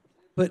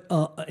 But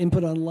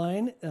input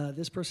online,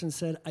 this person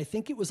said, I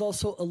think it was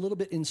also a little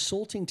bit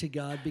insulting to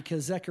God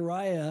because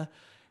Zechariah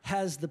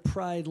has the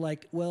pride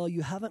like, well,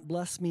 you haven't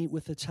blessed me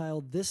with a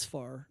child this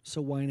far, so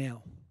why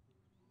now?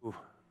 Ooh,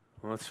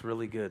 well, that's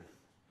really good.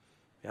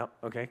 Yep.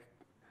 Okay.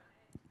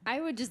 I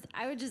would just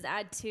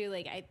add too,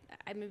 like I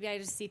maybe I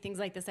just see things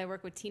like this. I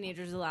work with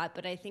teenagers a lot,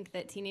 but I think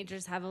that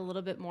teenagers have a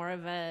little bit more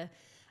of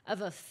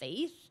a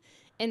faith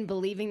in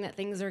believing that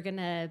things are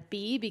gonna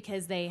be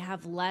because they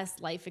have less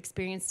life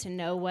experience to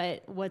know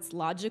what's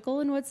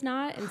logical and what's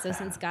not. And so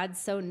since God's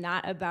so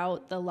not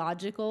about the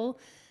logical,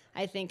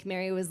 I think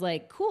Mary was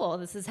like, cool,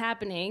 this is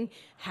happening.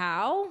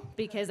 How?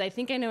 Because I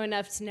think I know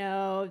enough to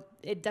know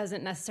it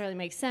doesn't necessarily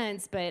make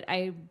sense, but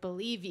I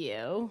believe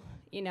you,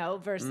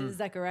 versus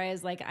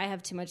Zechariah's like, I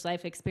have too much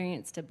life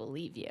experience to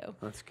believe you.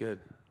 That's good.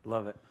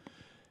 Love it.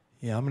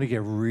 Yeah, I'm going to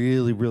get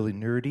really, really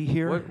nerdy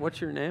here.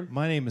 What's your name?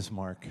 My name is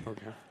Mark.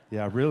 Okay.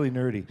 Yeah, really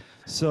nerdy.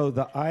 So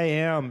the I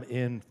am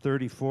in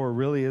 34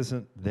 really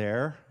isn't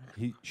there.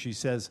 She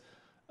says,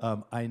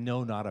 I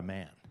know not a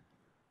man.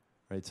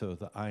 Right, so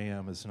the I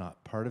am is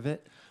not part of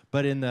it.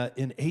 But in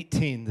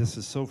 18, this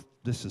is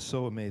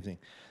so amazing.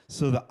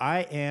 So the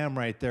I am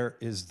right there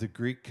is the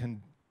Greek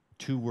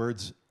two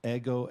words,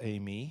 ego,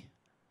 eimi.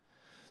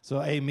 So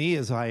eimi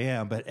is I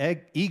am, but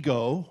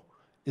ego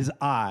is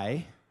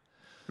I.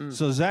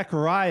 So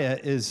Zechariah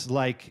is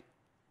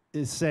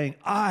saying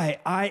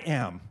I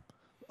am,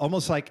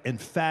 almost like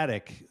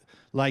emphatic,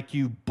 like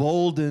you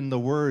bolden the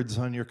words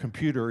on your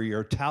computer or you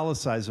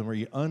italicize them or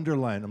you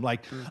underline them.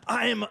 Like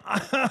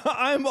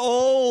I'm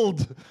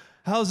old.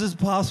 How's this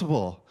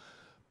possible?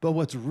 But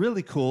what's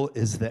really cool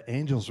is the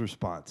angel's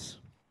response,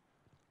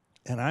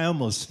 and I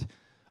almost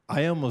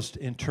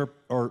interpret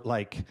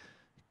or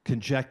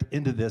conject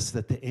into this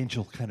that the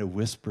angel kind of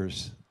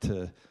whispers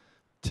to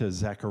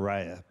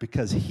Zechariah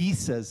because he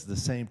says the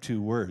same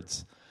two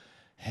words.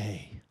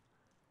 Hey,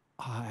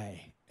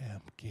 I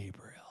am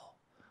Gabriel.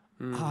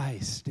 I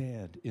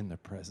stand in the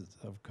presence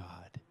of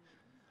God.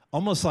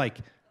 Almost like,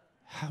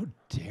 how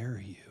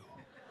dare you?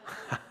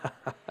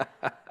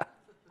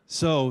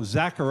 So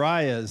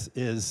Zacharias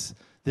is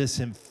this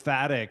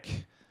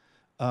emphatic,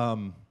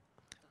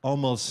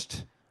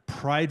 almost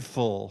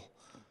prideful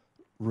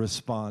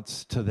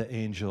response to the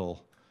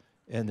angel,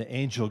 and the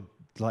angel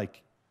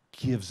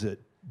gives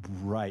it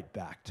right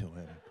back to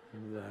him.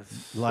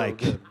 That's so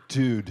good.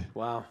 Dude,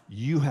 wow,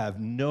 you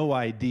have no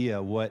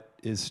idea what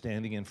is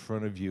standing in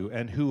front of you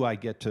and who I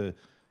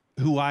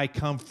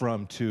come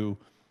from to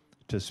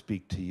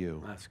speak to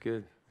you. That's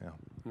good. Yeah.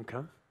 Okay.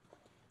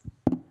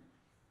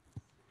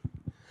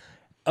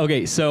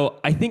 Okay, so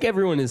I think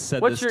everyone has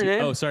said What's this. your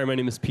name? Oh, sorry, my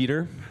name is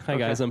Peter. Hi,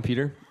 Okay. guys, I'm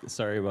Peter.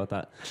 Sorry about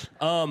that.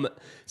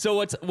 So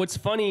what's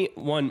funny?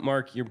 One,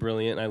 Mark, you're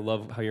brilliant. I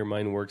love how your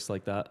mind works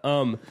like that.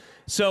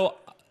 So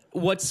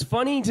what's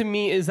funny to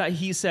me is that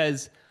he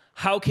says,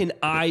 "How can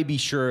I be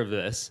sure of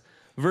this?"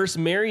 Versus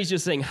Mary's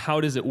just saying,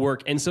 "How does it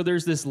work?" And so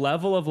there's this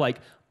level of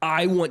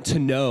I want to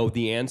know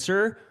the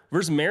answer.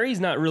 Versus Mary's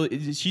not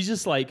really. She's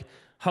just like,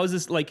 "How's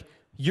this like?"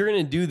 You're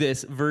going to do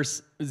this.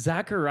 Versus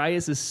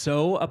Zacharias is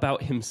so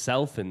about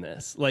himself in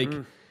this.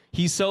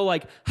 He's so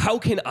how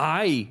can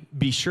I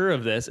be sure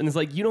of this? And it's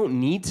you don't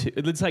need to.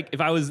 It's if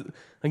I was,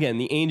 again,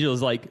 the angel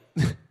is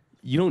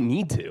you don't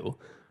need to.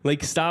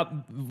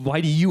 Stop.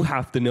 Why do you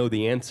have to know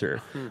the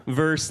answer?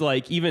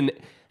 Versus even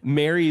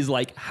Mary's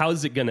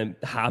how's it going to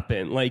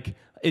happen?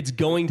 It's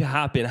going to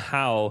happen.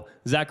 How?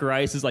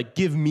 Zacharias is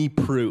give me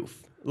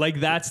proof.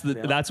 That's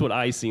what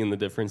I see in the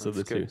difference of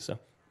the two. So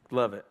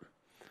love it.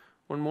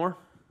 One more?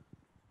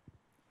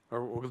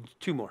 Or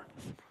two more?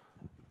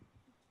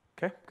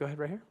 Okay, go ahead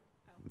right here.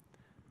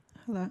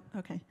 Hello,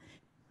 okay.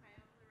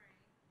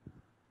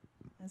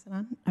 Is it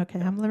on? Okay,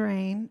 I'm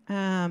Lorraine.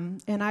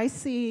 And I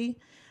see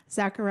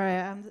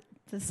Zachariah, I'm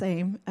the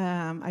same.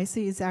 I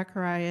see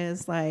Zachariah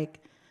as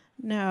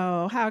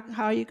no, how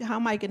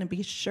am I going to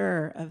be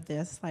sure of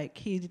this?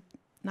 He's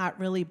not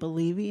really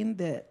believing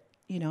that,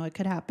 it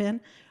could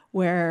happen.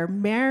 Where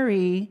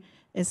Mary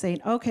is saying,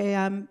 okay,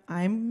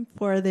 I'm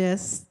for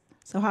this.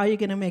 So how are you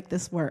going to make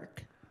this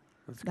work?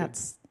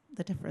 That's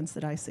the difference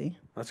that I see.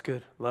 That's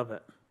good. Love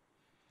it.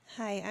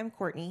 Hi, I'm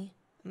Courtney.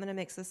 I'm going to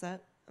mix this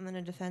up. I'm going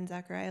to defend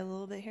Zachariah a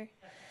little bit here.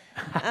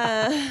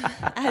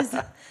 As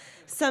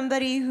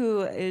somebody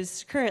who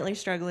is currently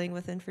struggling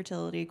with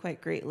infertility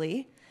quite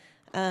greatly,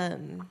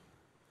 you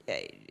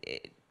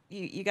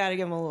got to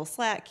give him a little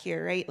slack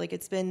here, right?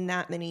 It's been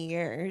that many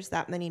years,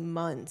 that many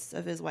months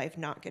of his wife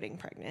not getting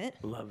pregnant.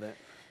 Love it.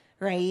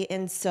 Right?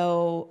 And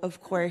so,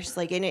 of course,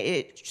 and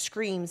it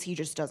screams he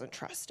just doesn't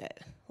trust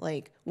it.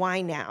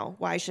 Why now?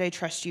 Why should I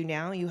trust you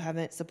now? You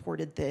haven't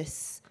supported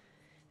this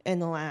in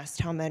the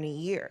last how many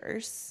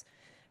years,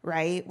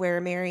 right? Where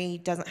Mary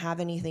doesn't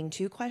have anything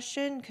to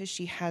question because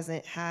she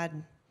hasn't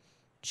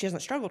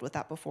struggled with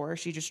that before.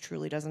 She just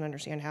truly doesn't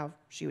understand how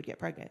she would get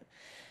pregnant,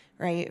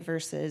 right?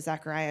 Versus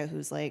Zechariah,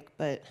 who's like,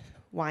 but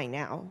why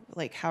now?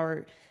 Like,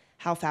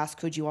 how fast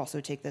could you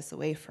also take this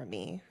away from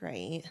me,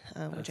 right?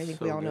 Which I think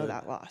so we all know good.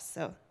 that loss.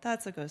 So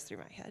that's what goes through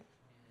my head.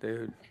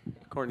 Dude,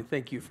 Courtney,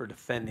 thank you for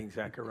defending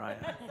Zechariah.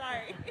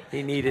 Sorry.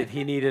 He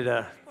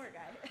needed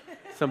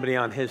somebody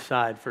on his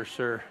side for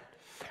sure.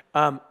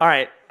 All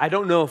right, I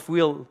don't know if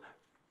we'll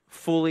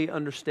fully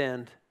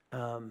understand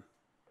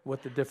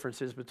what the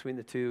difference is between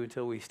the two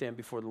until we stand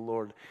before the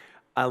Lord.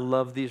 I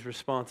love these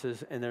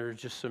responses, and there are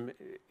just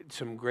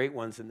some great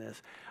ones in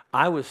this.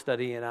 I was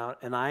studying it out,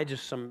 and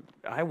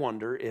I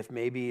wonder if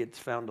maybe it's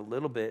found a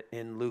little bit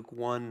in Luke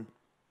 1,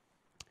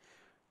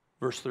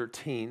 verse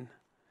 13.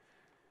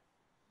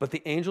 But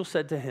the angel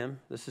said to him,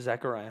 this is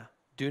Zechariah,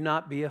 "Do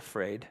not be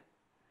afraid.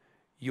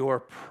 Your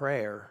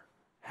prayer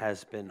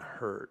has been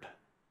heard."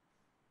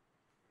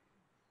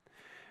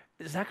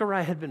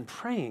 Zechariah had been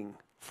praying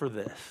for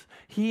this.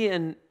 He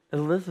and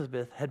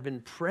Elizabeth had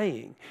been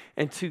praying.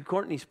 And to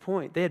Courtney's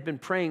point, they had been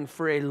praying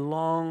for a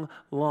long,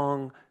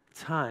 long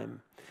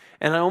time.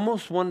 And I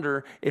almost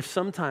wonder if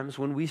sometimes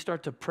when we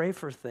start to pray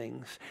for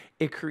things,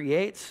 it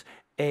creates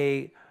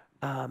a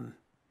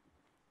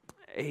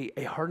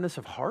hardness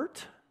of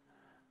heart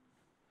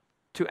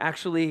to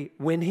actually,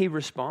 when he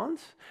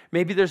responds,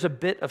 maybe there's a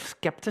bit of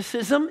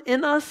skepticism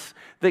in us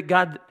that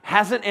God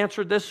hasn't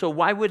answered this, so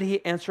why would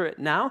he answer it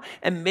now?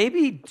 And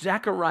maybe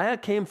Zechariah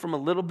came from a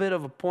little bit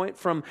of a point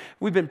from,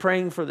 we've been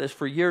praying for this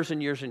for years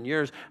and years and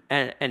years,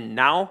 and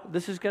now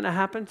this is going to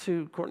happen,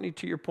 to Courtney,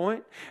 to your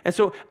point. And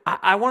so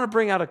I want to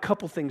bring out a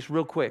couple things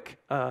real quick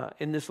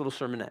in this little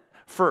sermonette.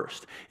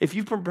 First, if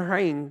you've been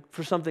praying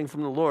for something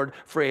from the Lord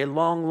for a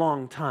long,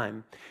 long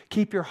time,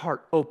 keep your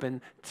heart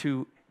open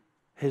to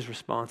his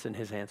response and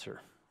his answer.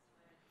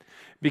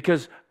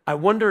 Because I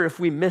wonder if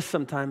we miss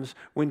sometimes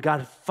when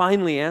God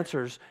finally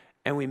answers,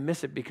 and we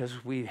miss it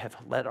because we have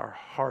let our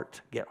heart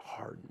get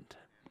hardened.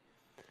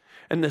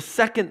 And the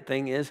second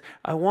thing is,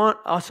 I want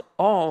us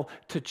all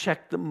to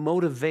check the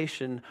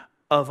motivation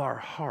of our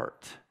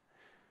heart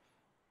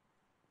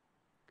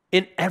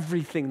in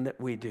everything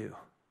that we do.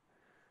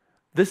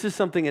 This is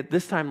something at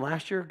this time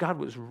last year, God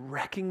was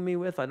wrecking me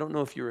with. I don't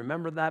know if you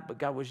remember that, but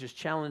God was just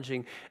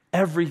challenging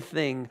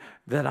everything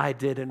that I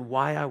did and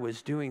why I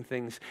was doing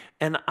things.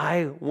 And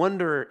I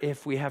wonder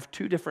if we have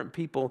two different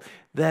people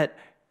that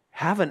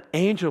have an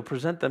angel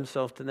present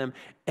themselves to them,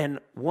 and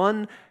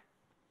one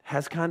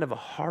has kind of a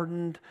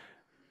hardened,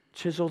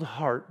 chiseled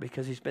heart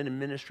because he's been in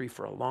ministry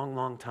for a long,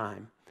 long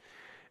time.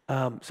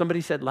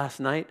 Somebody said last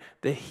night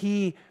that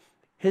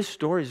his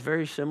story is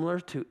very similar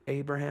to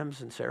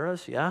Abraham's and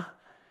Sarah's, yeah?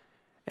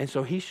 And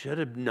so he should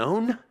have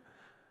known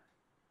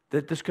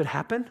that this could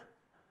happen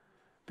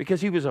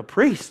because he was a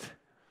priest.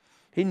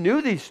 He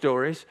knew these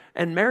stories.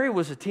 And Mary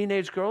was a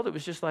teenage girl that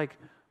was just like,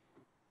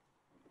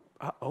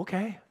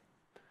 okay.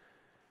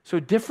 So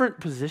different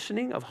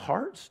positioning of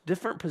hearts,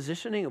 different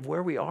positioning of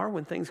where we are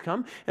when things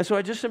come. And so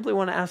I just simply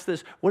want to ask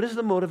this: what is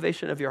the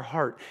motivation of your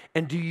heart?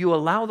 And do you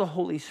allow the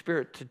Holy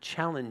Spirit to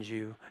challenge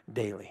you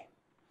daily?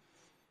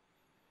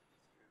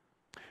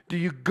 Do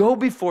you go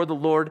before the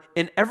Lord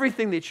in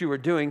everything that you are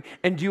doing,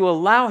 and do you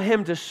allow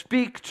him to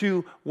speak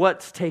to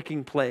what's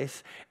taking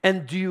place?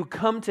 And do you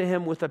come to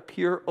him with a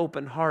pure,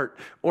 open heart,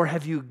 or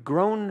have you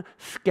grown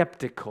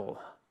skeptical?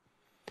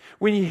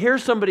 When you hear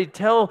somebody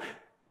tell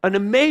an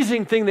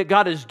amazing thing that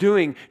God is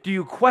doing, do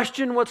you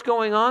question what's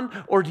going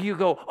on, or do you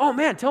go, oh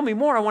man, tell me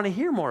more, I want to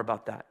hear more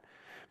about that?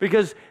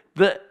 Because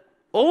the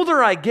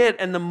older I get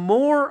and the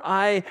more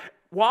I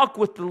walk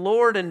with the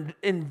Lord and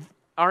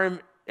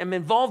am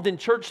involved in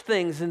church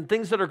things and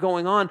things that are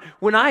going on,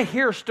 when I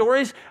hear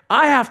stories,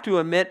 I have to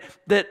admit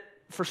that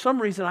for some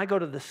reason I go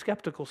to the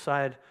skeptical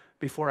side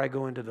before I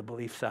go into the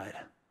belief side.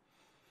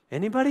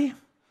 Anybody?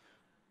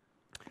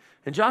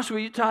 And Joshua,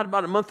 you taught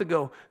about a month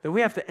ago that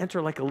we have to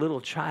enter like a little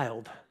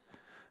child.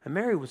 And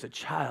Mary was a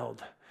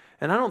child.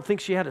 And I don't think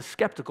she had a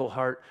skeptical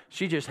heart.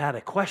 She just had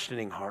a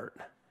questioning heart.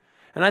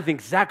 And I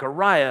think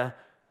Zechariah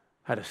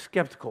had a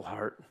skeptical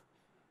heart.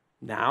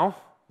 Now,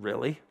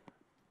 really?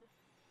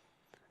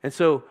 And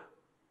so,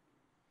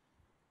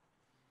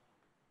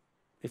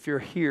 if you're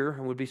here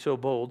and would be so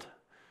bold,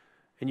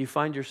 and you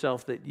find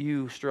yourself that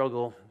you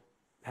struggle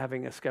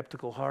having a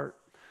skeptical heart,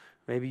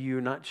 maybe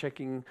you're not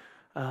checking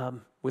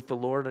with the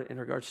Lord in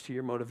regards to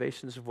your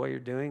motivations of what you're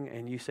doing,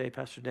 and you say,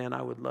 Pastor Dan,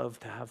 I would love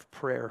to have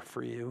prayer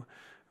for you.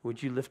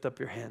 Would you lift up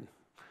your hand?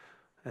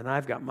 And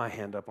I've got my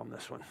hand up on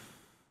this one.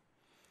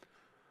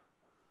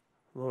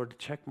 Lord,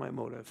 check my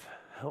motive.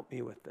 Help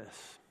me with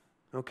this.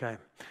 Okay.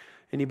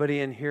 Anybody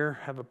in here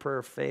have a prayer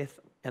of faith?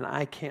 And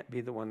I can't be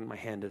the one, my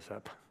hand is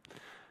up.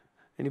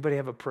 Anybody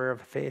have a prayer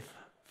of faith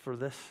for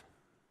this?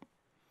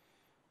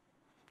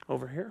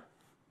 Over here?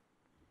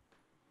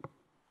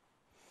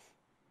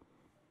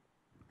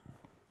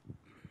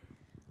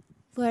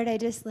 Lord, I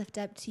just lift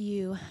up to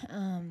you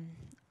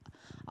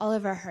all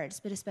of our hearts,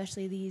 but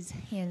especially these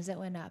hands that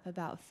went up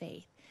about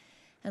faith.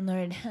 And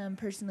Lord,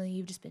 personally,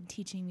 you've just been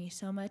teaching me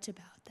so much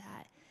about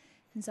that.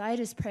 And so I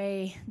just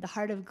pray the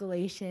heart of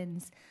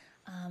Galatians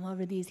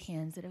over these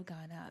hands that have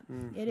gone up.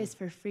 It is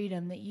for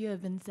freedom that you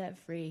have been set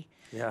free.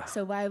 Yeah.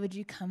 So why would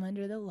you come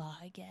under the law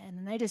again?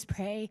 And I just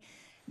pray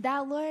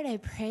that, Lord, I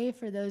pray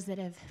for those that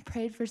have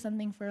prayed for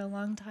something for a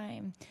long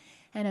time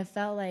and have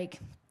felt like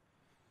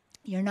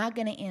you're not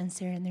going to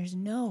answer and there's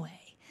no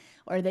way,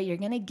 or that you're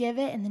going to give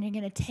it and then you're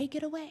going to take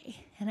it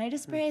away. And I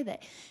just pray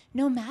that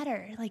no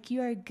matter, like,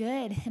 you are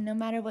good, and no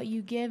matter what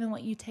you give and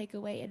what you take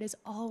away, it is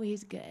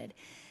always good.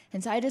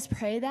 And so I just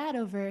pray that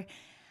over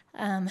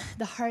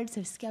the hearts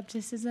of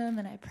skepticism,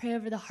 and I pray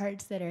over the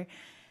hearts that are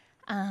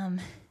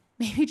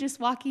maybe just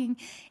walking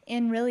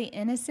in really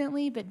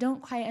innocently, but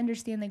don't quite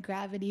understand the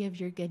gravity of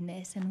your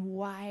goodness and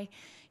why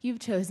you've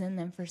chosen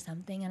them for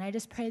something. And I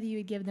just pray that you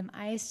would give them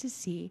eyes to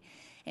see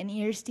and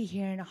ears to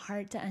hear and a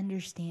heart to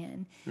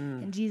understand.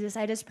 And Jesus,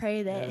 I just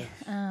pray that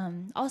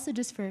also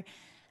just for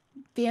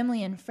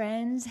family and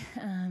friends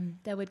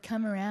that would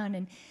come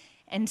around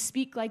and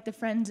speak like the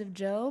friends of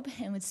Job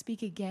and would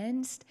speak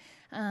against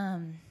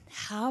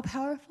how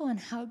powerful and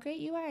how great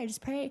you are. I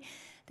just pray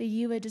that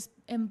you would just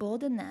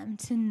embolden them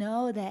to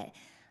know that,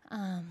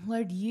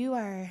 Lord, you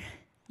are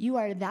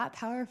that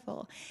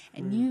powerful,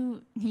 and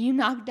you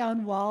knock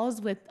down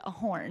walls with a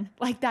horn.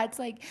 Like, that's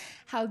like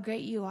how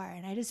great you are.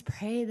 And I just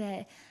pray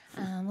that,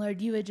 Lord,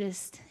 you would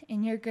just,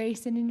 in your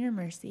grace and in your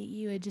mercy,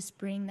 you would just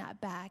bring that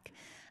back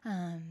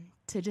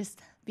to just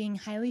being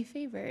highly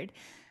favored.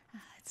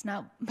 It's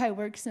not by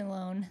works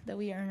alone that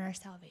we earn our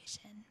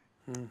salvation.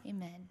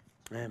 Amen.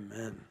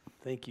 Amen.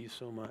 Thank you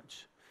so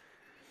much.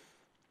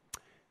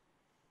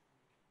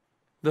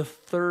 The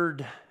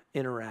third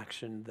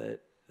interaction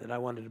that I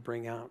wanted to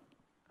bring out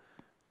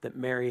that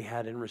Mary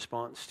had in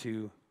response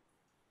to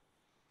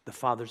the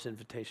Father's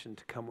invitation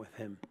to come with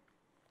him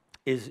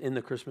is in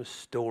the Christmas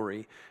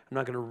story. I'm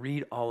not going to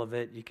read all of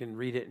it. You can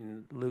read it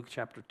in Luke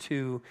chapter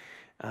 2.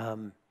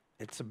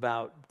 It's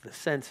about the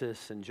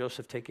census and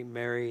Joseph taking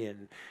Mary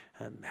and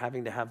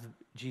having to have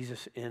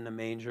Jesus in a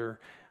manger,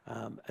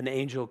 an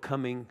angel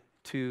coming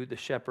to the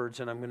shepherds,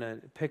 and I'm going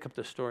to pick up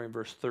the story in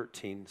verse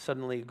 13.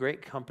 Suddenly, a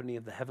great company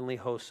of the heavenly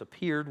hosts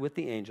appeared with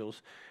the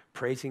angels,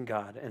 praising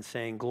God and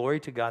saying, "Glory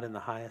to God in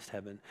the highest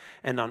heaven,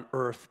 and on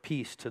earth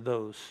peace to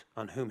those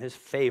on whom his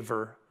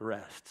favor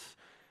rests,"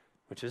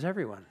 which is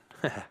everyone.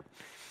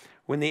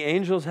 When the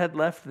angels had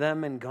left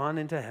them and gone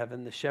into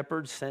heaven, the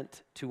shepherds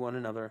sent to one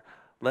another,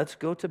 "Let's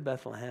go to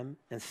Bethlehem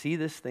and see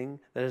this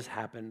thing that has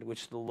happened,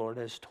 which the Lord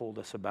has told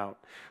us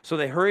about." So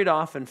they hurried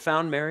off and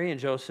found Mary and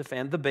Joseph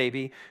and the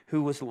baby,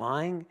 who was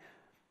lying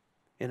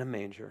in a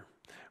manger.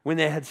 When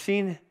they had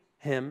seen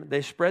him,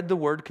 they spread the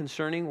word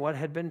concerning what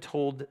had been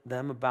told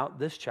them about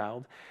this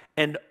child,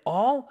 and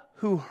all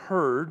who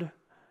heard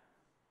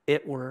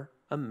it were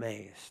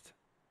amazed.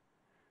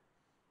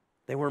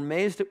 They were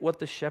amazed at what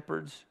the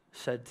shepherds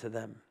said to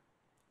them.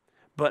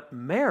 But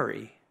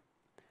Mary,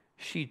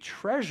 she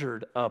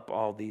treasured up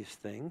all these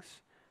things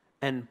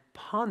and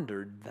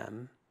pondered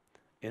them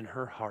in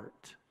her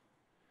heart.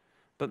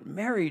 But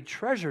Mary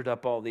treasured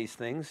up all these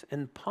things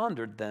and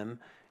pondered them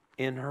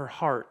in her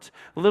heart.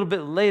 A little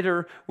bit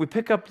later, we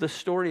pick up the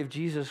story of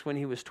Jesus when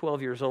he was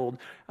 12 years old.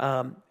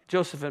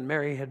 Joseph and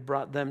Mary had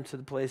brought them to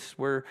the place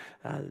where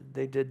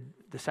they did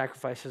the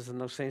sacrifices and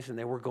those things, and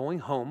they were going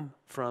home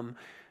from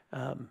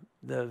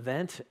the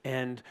event,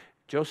 and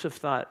Joseph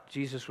thought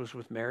Jesus was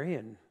with Mary,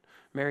 and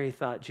Mary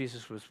thought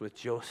Jesus was with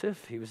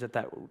Joseph. He was at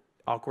that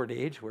awkward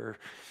age where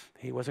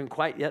he wasn't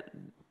quite yet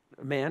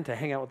a man to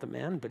hang out with a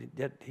man, but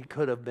yet he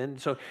could have been.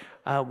 So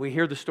we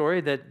hear the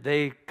story that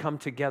they come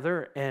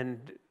together,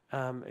 and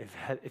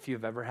if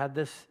you've ever had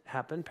this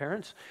happen,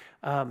 parents,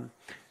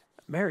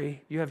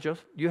 Mary, you have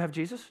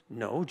Jesus?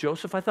 No.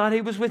 Joseph, I thought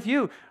he was with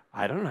you.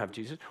 I don't have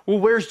Jesus. Well,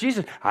 where's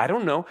Jesus? I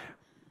don't know.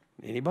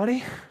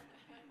 Anybody?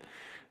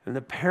 And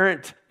the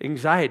parent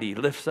anxiety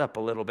lifts up a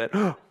little bit.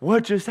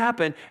 What just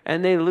happened?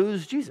 And they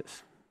lose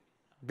Jesus.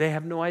 They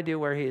have no idea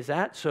where he is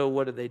at. So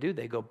what do?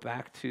 They go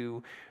back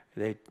to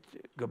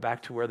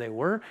where they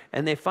were,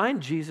 and they find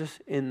Jesus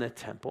in the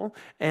temple.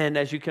 And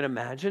as you can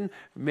imagine,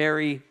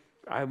 Mary,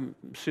 I'm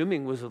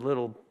assuming, was a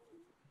little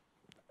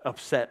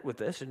upset with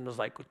this and was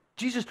like,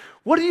 "Jesus,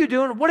 what are you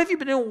doing? What have you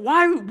been doing?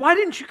 Why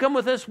didn't you come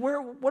with us? What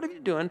are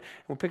you doing?" And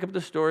we'll pick up the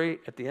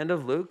story at the end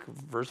of Luke,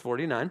 verse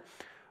 49.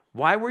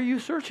 "Why were you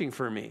searching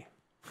for me?"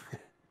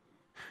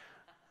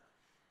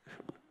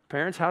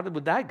 Parents, how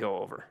would that go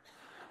over?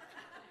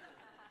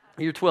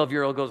 Your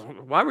 12-year-old goes,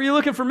 "Why were you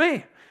looking for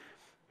me?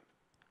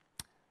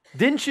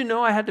 Didn't you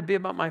know I had to be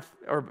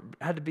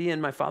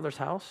in my Father's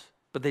house?"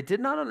 But they did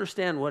not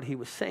understand what he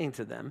was saying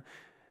to them.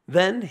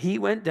 Then he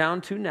went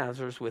down to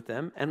Nazareth with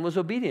them and was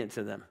obedient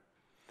to them.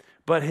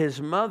 But his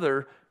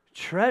mother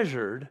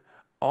treasured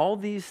all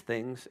these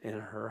things in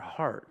her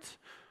heart.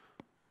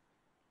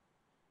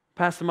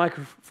 Pass the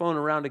microphone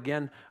around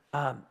again.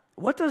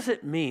 What does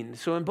it mean?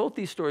 So in both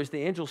these stories,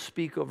 the angels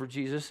speak over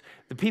Jesus.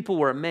 The people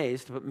were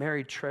amazed, but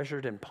Mary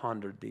treasured and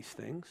pondered these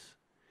things.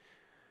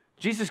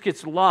 Jesus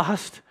gets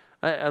lost.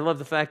 I love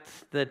the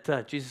fact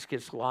that Jesus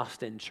gets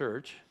lost in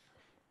church.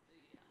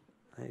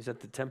 He's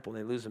at the temple,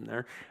 and they lose him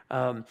there.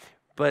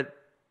 But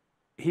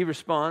he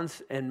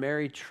responds, and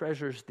Mary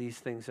treasures these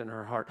things in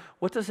her heart.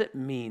 What does it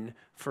mean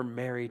for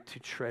Mary to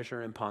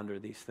treasure and ponder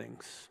these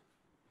things?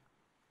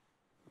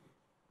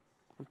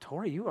 Well,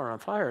 Tori, you are on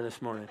fire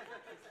this morning.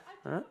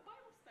 Huh?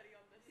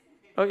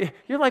 Oh, yeah.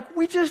 You're like,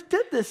 we just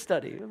did this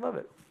study. I love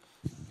it.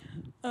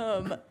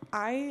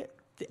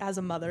 As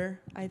a mother,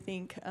 I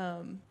think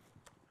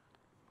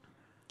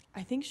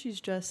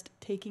she's just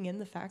taking in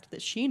the fact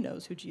that she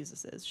knows who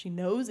Jesus is. She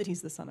knows that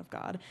he's the Son of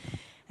God,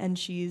 and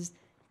she's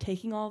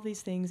taking all of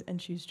these things,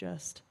 and she's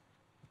just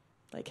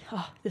like,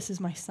 oh, this is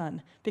my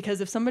son.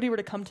 Because if somebody were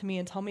to come to me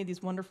and tell me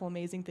these wonderful,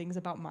 amazing things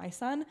about my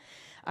son,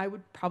 I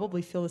would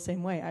probably feel the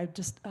same way. I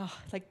just,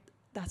 like,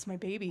 that's my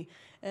baby,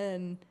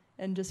 and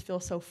just feel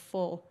so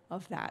full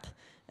of that.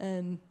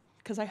 And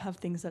because I have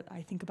things that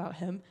I think about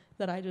him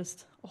that I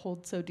just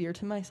hold so dear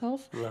to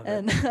myself. Love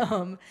and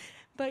it.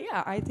 But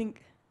yeah, I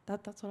think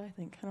that's what I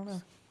think. I don't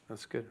know.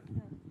 That's good.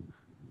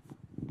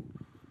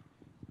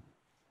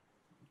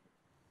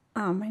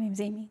 My name's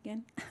Amy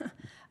again.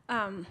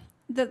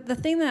 The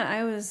thing that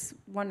I was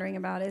wondering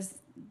about is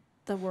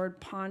the word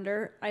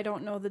ponder. I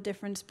don't know the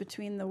difference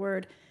between the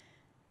word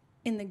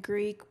in the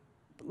Greek.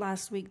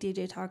 Last week,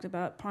 DJ talked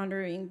about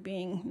pondering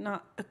being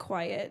not a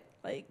quiet,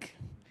 like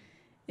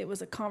it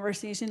was a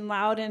conversation,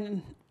 loud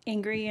and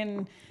angry.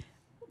 And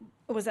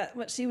was that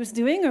what she was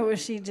doing, or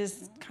was she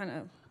just kind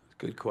of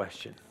Good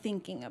question.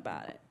 thinking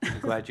about it? I'm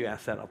glad you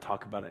asked that. I'll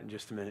talk about it in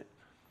just a minute.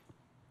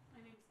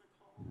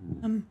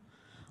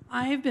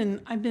 I've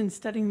been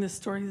studying this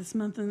story this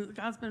month, and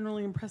God's been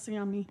really impressing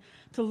on me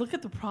to look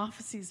at the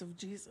prophecies of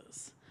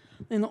Jesus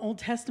in the Old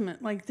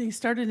Testament. Like they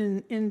started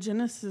in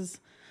Genesis,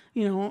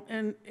 you know,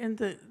 and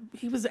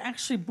he was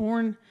actually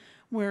born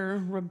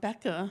where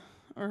Rebecca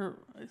or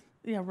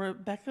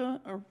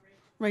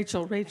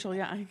Rachel,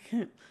 yeah,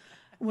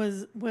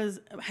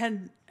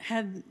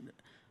 had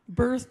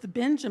birthed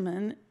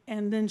Benjamin,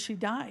 and then she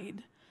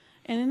died.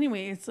 And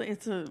anyway,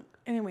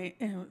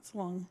 it's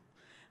long.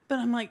 But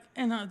I'm like,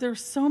 and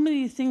there's so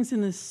many things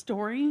in this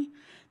story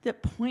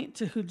that point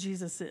to who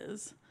Jesus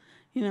is,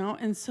 you know?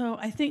 And so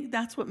I think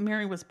that's what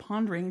Mary was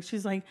pondering.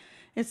 She's like,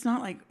 it's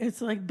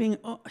like being,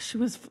 she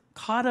was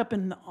caught up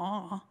in the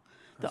awe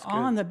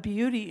and the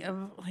beauty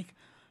of like,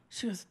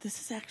 she goes, this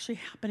is actually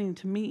happening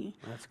to me.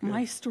 That's good.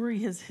 My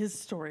story is his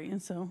story.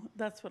 And so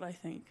that's what I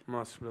think. Well,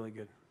 that's really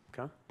good.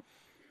 Okay.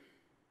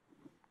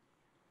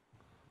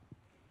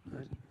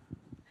 Right.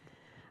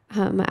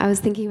 I was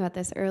thinking about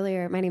this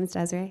earlier. My name's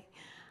Desiree.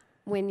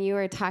 When you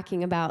were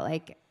talking about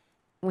like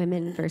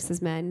women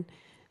versus men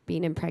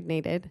being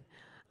impregnated,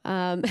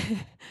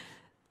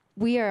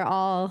 we are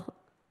all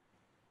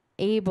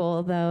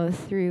able, though,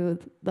 through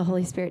the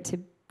Holy Spirit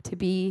to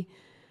be,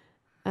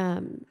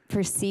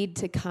 for seed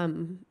to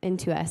come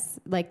into us.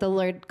 Like the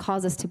Lord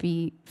calls us to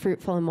be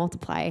fruitful and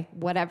multiply,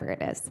 whatever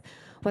it is,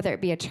 whether it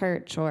be a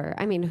church or,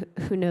 I mean,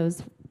 who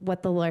knows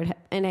what the Lord,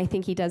 and I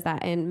think he does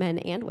that in men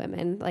and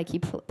women. Like he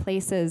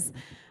places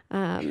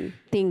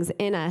things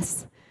in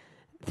us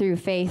through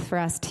faith for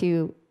us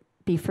to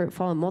be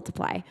fruitful and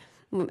multiply.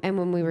 And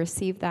when we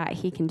receive that,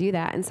 he can do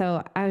that. And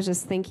so I was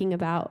just thinking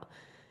about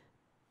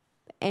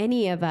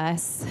any of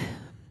us,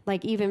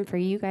 like even for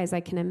you guys, I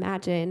can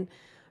imagine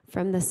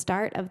from the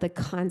start of the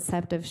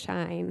concept of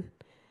Shine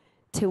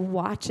to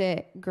watch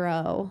it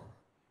grow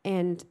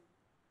and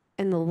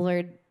the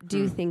Lord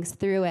do things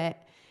through it,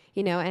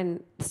 you know,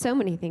 and so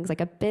many things, like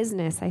a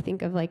business. I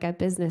think of like a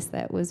business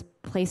that was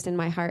placed in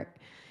my heart,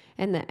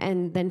 and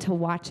then to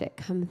watch it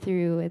come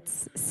through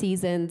its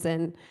seasons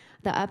and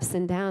the ups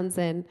and downs,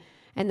 and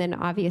then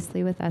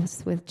obviously with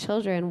us with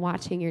children,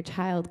 watching your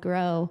child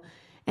grow,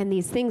 and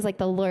these things, like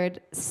the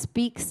Lord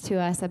speaks to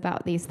us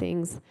about these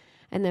things,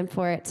 and then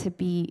for it to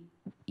be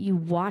you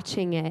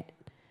watching it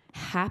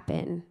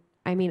happen.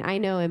 I mean, I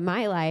know in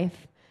my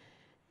life,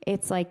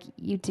 it's like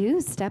you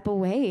do step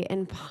away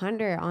and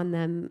ponder on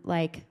them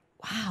like,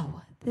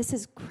 wow, this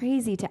is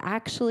crazy to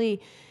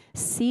actually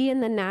see in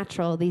the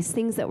natural these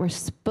things that were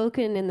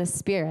spoken in the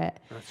spirit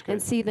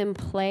and see them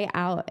play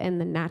out in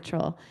the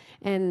natural.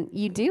 And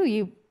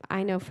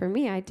I know for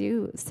me, I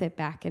do sit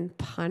back and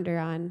ponder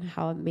on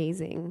how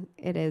amazing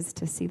it is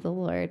to see the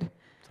Lord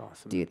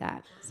do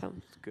that. So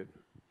it's good.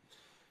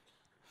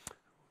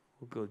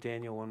 We'll go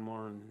Daniel one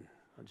more, and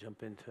I'll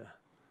jump into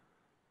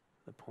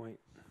the point.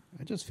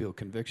 I just feel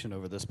conviction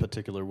over this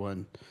particular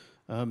one.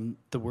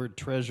 The word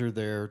treasure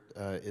there,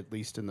 at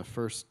least in the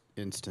first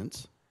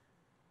instance,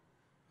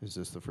 is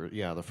this the first?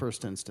 Yeah, the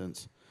first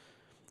instance.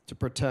 To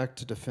protect,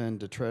 to defend,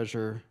 to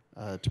treasure,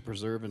 to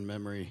preserve in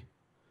memory,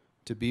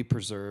 to be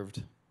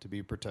preserved, to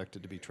be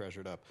protected, to be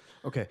treasured up.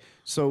 Okay,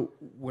 so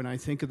when I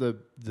think of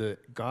the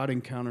God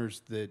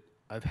encounters that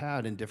I've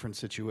had in different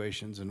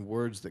situations and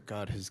words that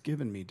God has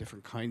given me,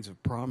 different kinds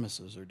of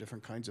promises or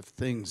different kinds of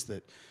things,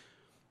 that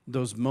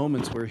those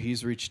moments where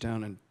he's reached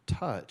down and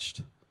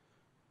touched,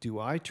 do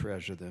I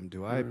treasure them?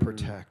 Do I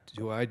protect?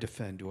 Do I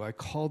defend? Do I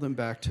call them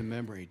back to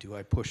memory? Do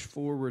I push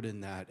forward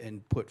in that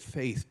and put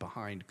faith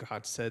behind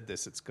God said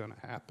this, it's going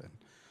to happen?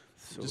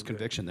 So just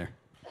conviction there.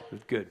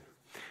 Good.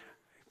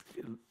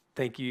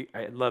 Thank you.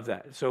 I love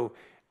that. So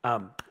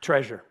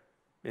Treasure.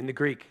 In the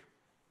Greek,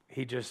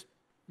 he just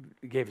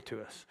gave it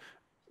to us.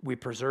 We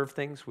preserve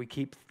things. We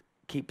keep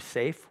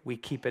safe. We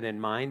keep it in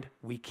mind.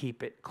 We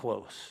keep it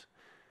close.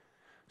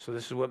 So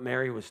this is what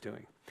Mary was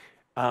doing.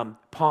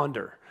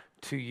 Ponder.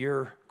 To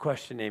your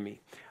question,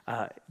 Amy,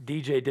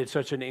 DJ did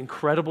such an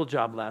incredible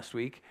job last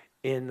week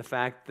in the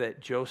fact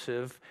that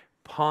Joseph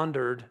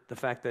pondered the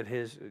fact that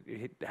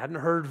he hadn't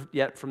heard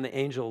yet from the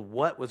angel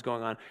what was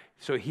going on.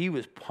 So he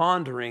was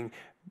pondering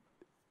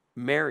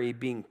Mary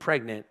being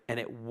pregnant, and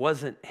it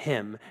wasn't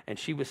him, and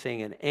she was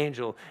saying an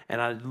angel. And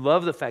I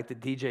love the fact that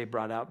DJ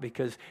brought out,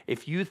 because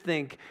if you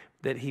think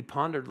that he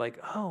pondered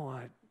like,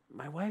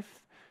 my wife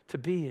to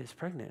be is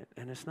pregnant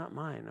and it's not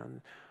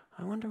mine,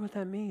 I wonder what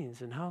that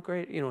means and how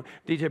great,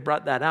 DJ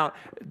brought that out.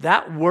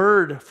 That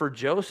word for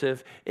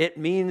Joseph, it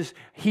means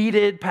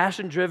heated,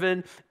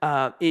 passion-driven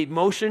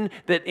emotion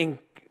that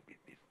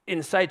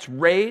incites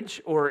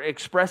rage or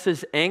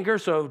expresses anger.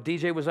 So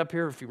DJ was up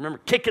here, if you remember,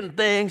 kicking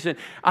things. And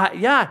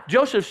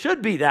Joseph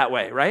should be that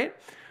way, right?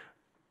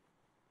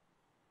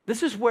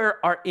 This is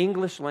where our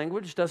English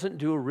language doesn't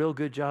do a real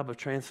good job of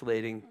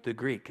translating the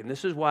Greek. And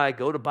this is why I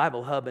go to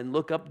Bible Hub and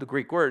look up the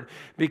Greek word.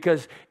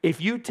 Because if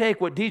you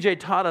take what DJ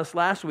taught us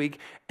last week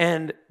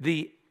and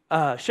the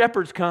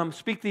shepherds come,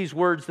 speak these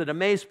words that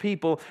amaze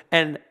people,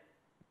 and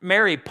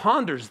Mary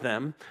ponders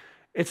them,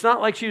 it's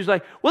not like she was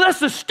like, well, that's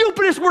the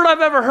stupidest word I've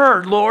ever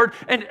heard, Lord.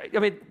 And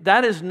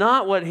that is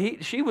not what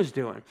she was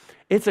doing.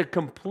 It's a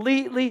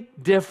completely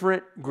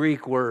different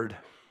Greek word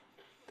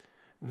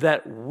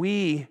that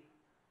we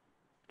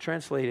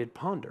translated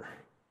ponder.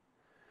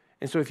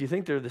 And so if you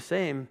think they're the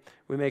same,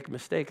 we make a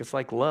mistake. It's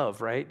like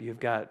love, right? You've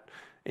got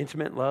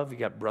intimate love, you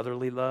got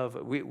brotherly love.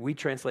 We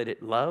translate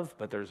it love,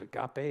 but there's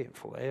agape and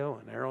phileo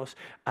and eros.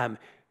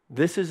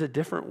 This is a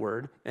different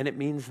word, and it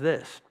means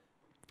this: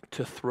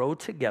 to throw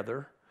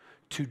together,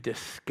 to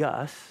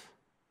discuss,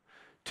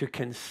 to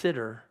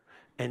consider,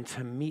 and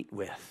to meet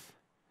with.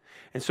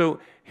 And so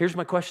here's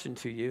my question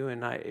to you,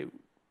 and I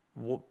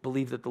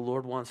believe that the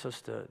Lord wants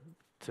us to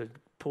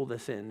pull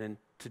this in. And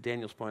to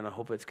Daniel's point, I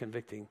hope it's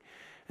convicting.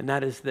 And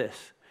that is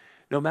this: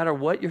 no matter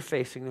what you're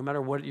facing, no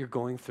matter what you're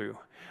going through,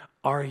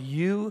 are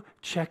you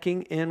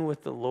checking in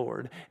with the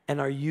Lord, and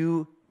are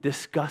you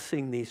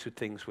discussing these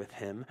things with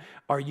him?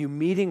 Are you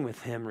meeting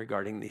with him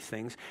regarding these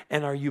things?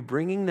 And are you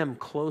bringing them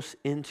close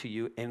into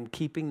you and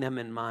keeping them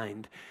in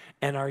mind?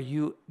 And are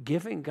you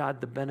giving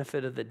God the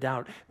benefit of the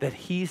doubt that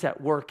he's at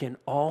work in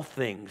all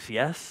things?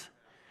 Yes?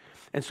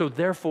 And so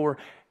therefore,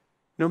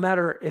 no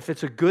matter if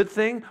it's a good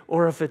thing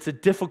or if it's a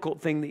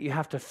difficult thing that you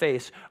have to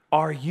face,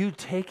 are you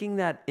taking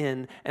that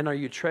in and are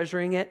you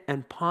treasuring it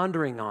and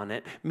pondering on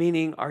it?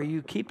 Meaning, are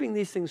you keeping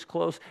these things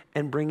close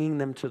and bringing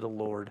them to the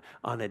Lord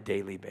on a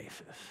daily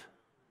basis?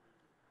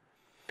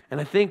 And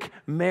I think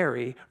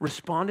Mary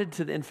responded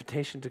to the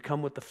invitation to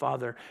come with the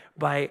Father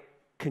by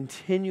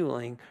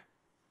continuing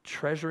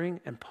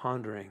treasuring and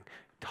pondering,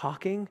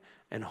 talking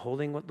and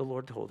holding what the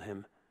Lord told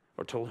him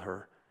or told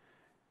her,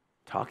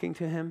 talking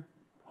to him,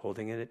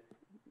 holding it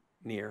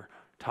near,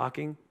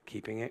 talking,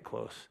 keeping it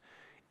close,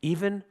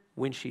 even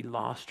when she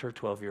lost her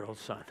 12-year-old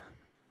son.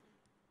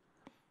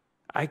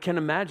 I can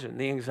imagine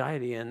the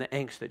anxiety and the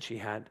angst that she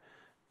had,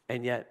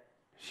 and yet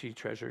she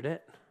treasured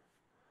it,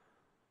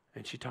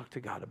 and she talked to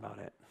God about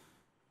it.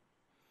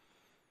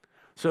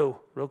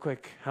 So, real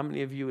quick, how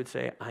many of you would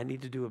say, I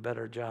need to do a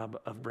better job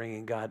of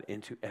bringing God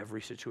into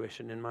every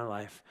situation in my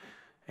life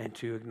and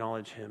to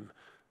acknowledge him?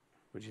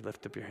 Would you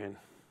lift up your hand?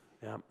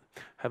 Yeah.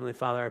 Heavenly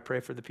Father, I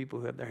pray for the people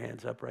who have their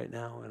hands up right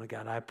now. And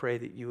God, I pray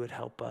that you would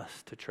help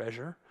us to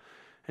treasure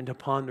and to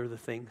ponder the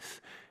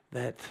things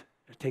that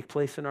take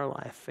place in our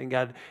life. And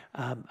God,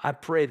 I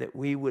pray that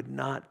we would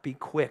not be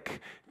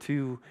quick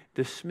to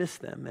dismiss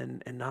them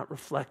and not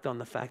reflect on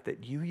the fact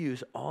that you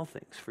use all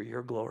things for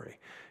your glory.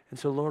 And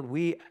so, Lord,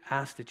 we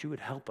ask that you would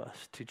help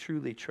us to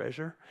truly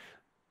treasure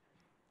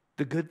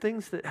the good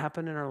things that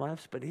happen in our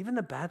lives, but even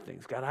the bad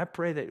things. God, I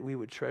pray that we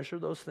would treasure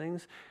those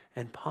things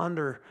and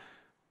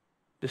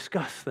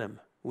discuss them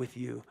with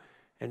you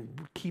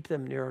and keep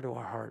them nearer to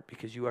our heart,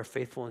 because you are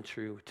faithful and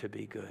true to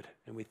be good.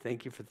 And we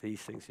thank you for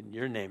these things in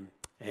your name.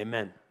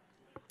 Amen.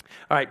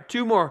 All right,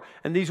 two more,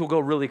 and these will go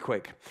really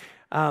quick.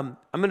 I'm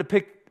going to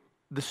pick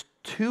the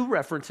two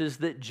references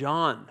that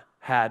John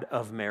had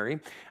of Mary.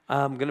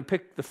 I'm going to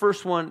pick the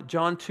first one,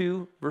 John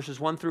 2, verses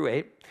 1 through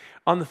 8.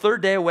 On the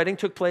third day, a wedding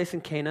took place in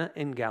Cana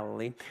in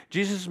Galilee.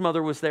 Jesus'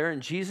 mother was there,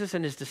 and Jesus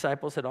and his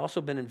disciples had also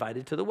been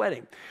invited to the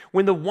wedding.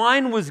 When the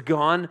wine was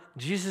gone,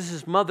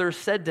 Jesus' mother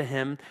said to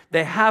him,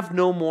 "They have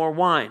no more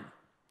wine."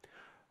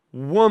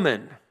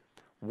 "Woman,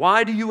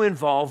 why do you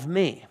involve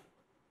me?"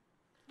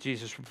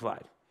 Jesus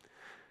replied,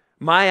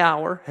 "My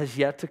hour has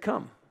yet to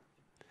come."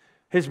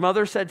 His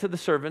mother said to the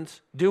servants,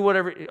 "Do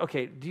whatever."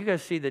 Okay, do you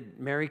guys see that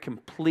Mary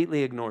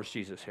completely ignores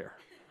Jesus here?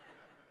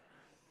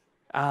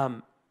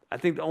 I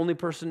think the only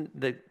person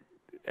that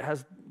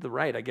has the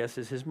right, I guess,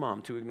 is his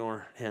mom to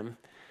ignore him.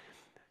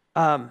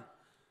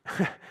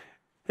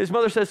 His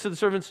mother says to the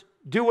servants,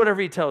 do whatever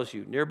he tells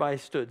you. Nearby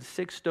stood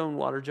 6 stone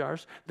water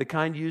jars, the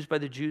kind used by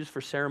the Jews for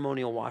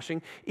ceremonial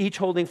washing, each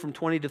holding from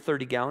 20 to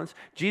 30 gallons.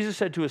 Jesus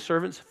said to his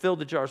servants, fill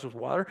the jars with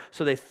water.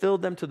 So they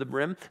filled them to the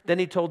brim. Then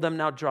he told them,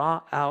 now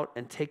draw out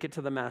and take it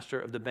to the master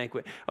of the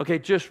banquet. Okay,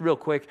 just real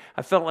quick,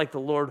 I felt like the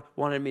Lord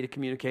wanted me to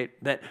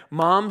communicate that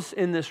moms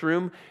in this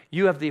room,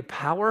 you have the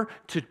power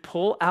to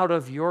pull out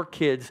of your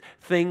kids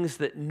things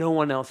that no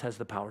one else has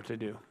the power to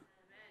do.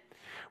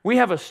 We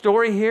have a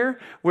story here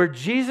where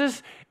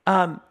Jesus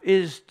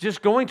is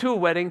just going to a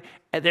wedding,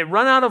 and they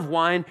run out of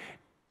wine.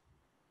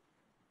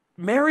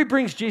 Mary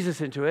brings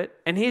Jesus into it,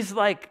 and he's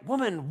like,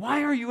 woman,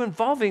 why are you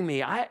involving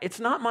me? It's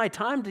not my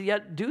time to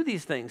yet do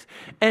these things.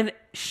 And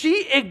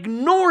she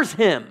ignores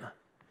him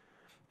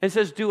and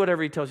says, do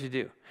whatever he tells you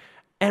to do.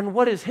 And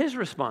what is his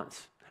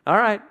response? All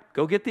right,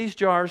 go get these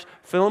jars,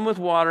 fill them with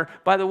water.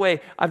 By the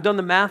way, I've done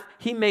the math.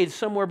 He made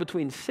somewhere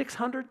between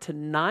 600 to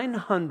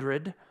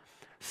 900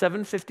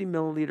 750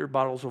 milliliter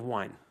bottles of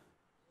wine.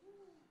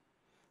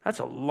 That's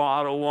a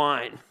lot of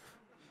wine.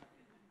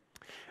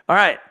 All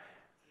right.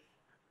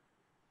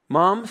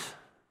 Moms,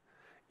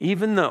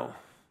 even though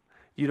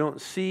you don't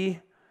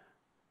see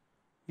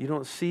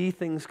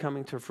things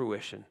coming to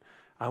fruition,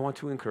 I want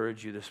to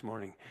encourage you this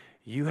morning.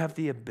 You have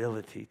the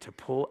ability to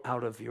pull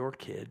out of your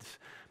kids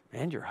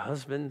and your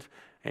husband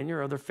and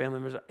your other family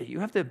members.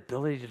 You have the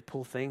ability to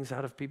pull things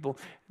out of people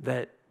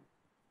that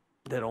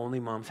only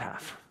moms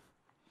have.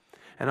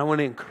 And I want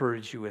to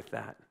encourage you with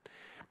that.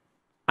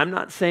 I'm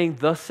not saying,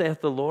 thus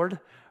saith the Lord,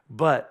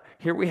 but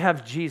here we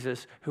have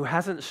Jesus who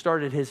hasn't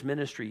started his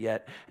ministry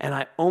yet. And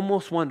I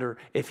almost wonder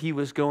if he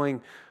was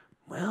going,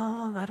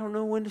 well, I don't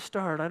know when to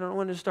start.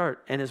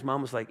 And his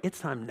mom was like, it's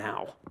time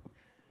now.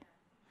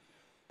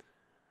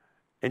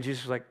 And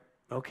Jesus was like,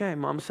 okay,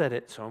 mom said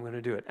it, so I'm going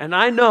to do it. And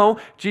I know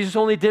Jesus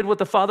only did what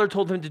the Father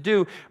told him to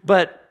do,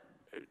 but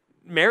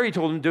Mary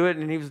told him to do it,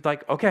 and he was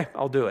like, okay,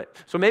 I'll do it.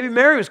 So maybe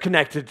Mary was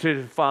connected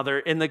to the Father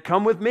in the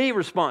come with me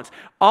response.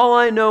 All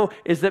I know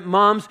is that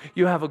moms,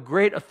 you have a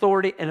great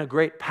authority and a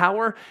great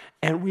power,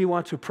 and we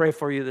want to pray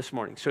for you this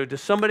morning. So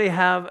does somebody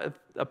have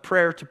a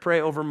prayer to pray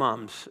over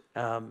moms,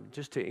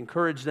 just to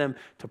encourage them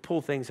to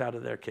pull things out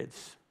of their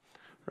kids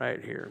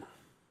right here?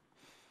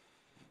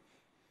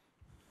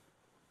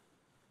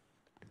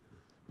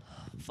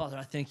 Father,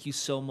 I thank you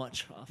so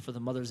much for the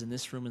mothers in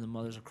this room and the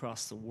mothers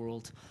across the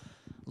world,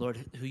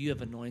 Lord, who you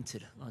have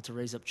anointed to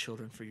raise up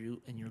children for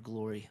you and your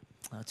glory,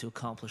 to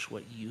accomplish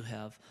what you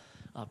have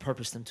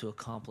purposed them to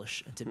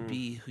accomplish, and to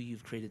be who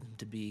you've created them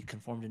to be,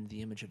 conformed into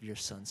the image of your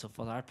Son. So,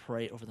 Father, I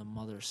pray over the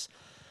mothers,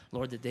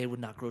 Lord, that they would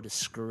not grow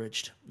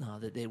discouraged,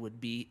 that they would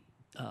be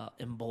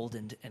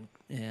emboldened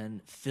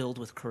and filled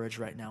with courage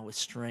right now, with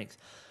strength,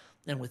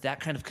 and with that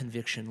kind of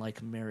conviction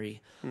like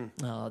Mary,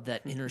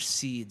 that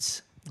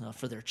intercedes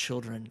for their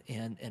children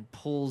and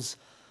pulls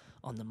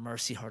on the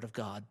mercy heart of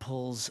God,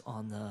 pulls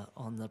on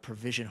the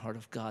provision heart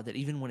of God, that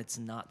even when it's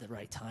not the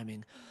right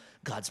timing,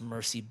 God's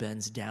mercy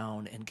bends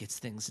down and gets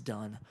things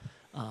done.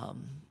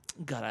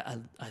 God,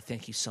 I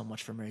thank you so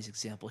much for Mary's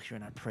example here,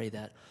 and I pray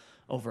that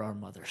over our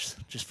mothers,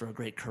 just for a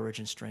great courage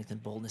and strength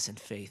and boldness and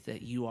faith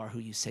that you are who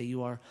you say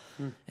you are,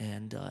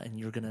 and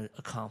you're going to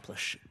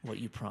accomplish what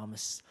you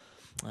promise,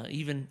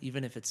 even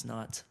if it's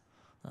not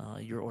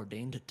your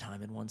ordained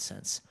time in one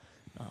sense.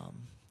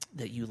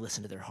 That you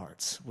listen to their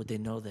hearts. Would they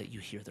know that you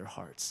hear their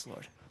hearts,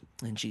 Lord?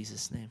 In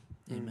Jesus' name,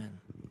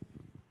 amen.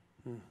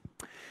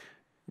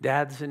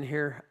 Dads in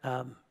here,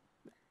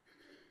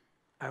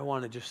 I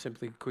want to just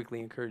simply quickly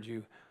encourage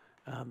you.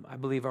 I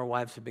believe our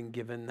wives have been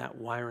given that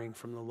wiring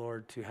from the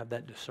Lord to have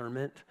that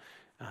discernment.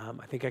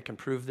 I think I can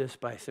prove this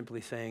by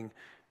simply saying,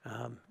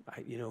 do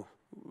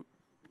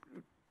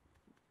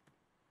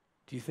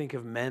you think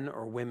of men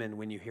or women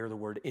when you hear the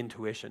word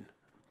intuition?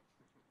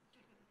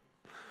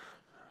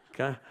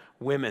 Okay,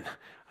 women.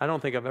 I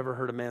don't think I've ever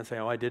heard a man say,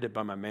 oh, I did it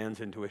by my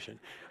man's intuition.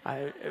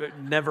 I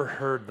never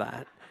heard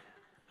that.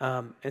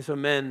 And so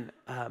men,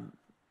 I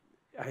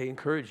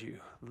encourage you,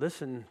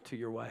 listen to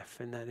your wife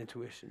and that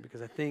intuition,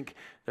 because I think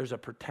there's a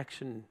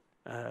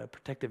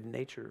protective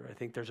nature. I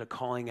think there's a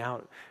calling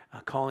out,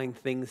 calling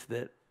things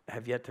that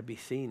have yet to be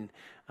seen.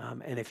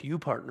 And if you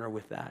partner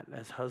with that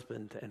as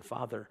husband and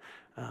father,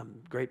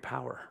 great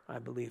power, I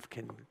believe,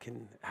 can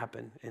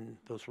happen in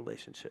those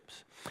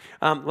relationships.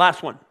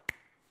 Last one.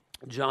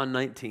 John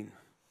 19.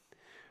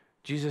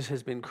 Jesus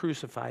has been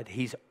crucified.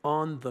 He's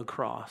on the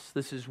cross.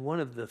 This is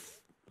one of the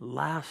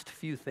last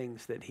few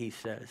things that he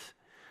says.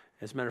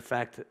 As a matter of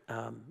fact,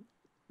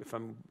 if I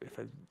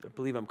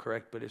believe I'm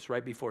correct, but it's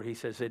right before he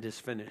says it is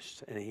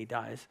finished, and he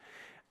dies.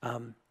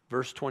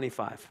 Verse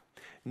 25.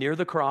 Near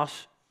the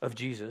cross of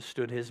Jesus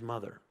stood his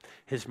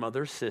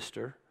mother's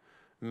sister,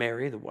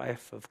 Mary, the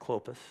wife of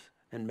Clopas,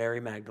 and Mary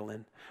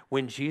Magdalene.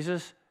 When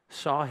Jesus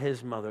saw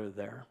his mother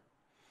there,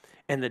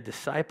 and the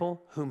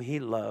disciple whom he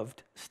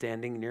loved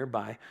standing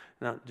nearby.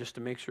 Now, just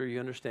to make sure you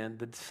understand,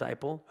 the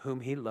disciple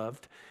whom he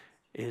loved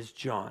is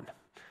John.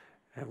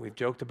 And we've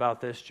joked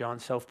about this. John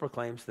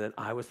self-proclaims that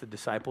I was the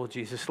disciple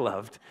Jesus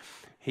loved.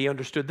 He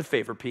understood the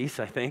favor piece,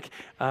 I think.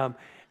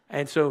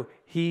 And so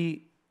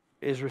he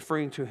is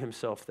referring to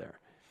himself there.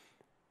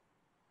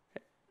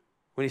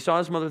 When he saw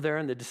his mother there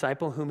and the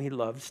disciple whom he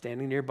loved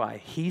standing nearby,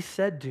 he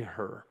said to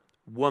her,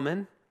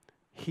 "Woman,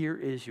 here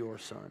is your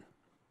son."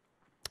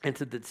 And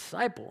to the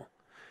disciple,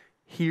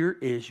 "Here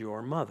is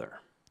your mother."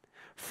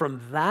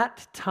 From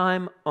that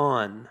time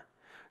on,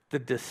 the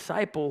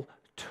disciple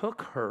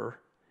took her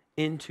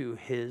into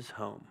his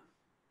home.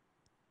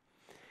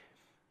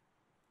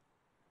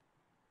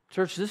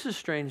 Church, this is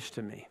strange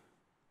to me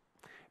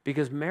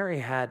because Mary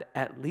had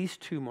at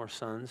least 2 more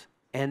sons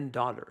and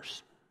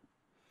daughters.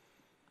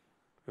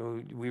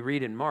 We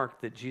read in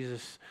Mark that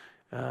Jesus,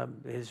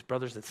 his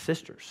brothers and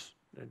sisters.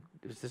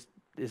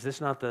 Is this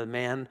not the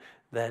man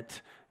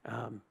that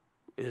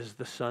is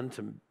the son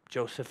to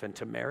Joseph and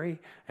to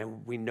Mary?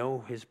 And we know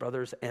his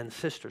brothers and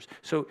sisters.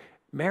 So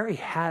Mary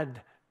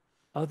had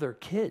other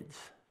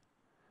kids,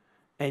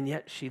 and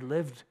yet she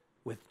lived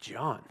with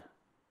John.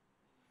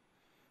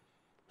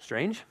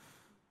 Strange?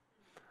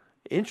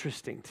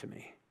 Interesting to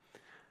me.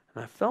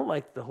 And I felt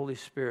like the Holy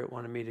Spirit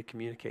wanted me to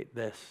communicate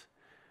this.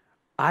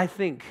 I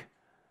think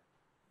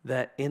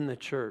that in the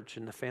church,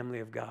 in the family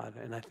of God,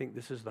 and I think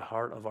this is the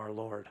heart of our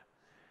Lord,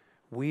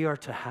 we are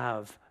to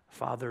have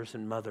fathers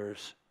and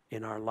mothers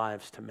in our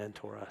lives to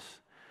mentor us.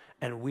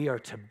 And we are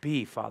to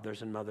be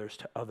fathers and mothers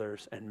to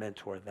others and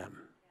mentor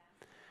them.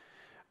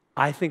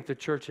 I think the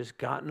church has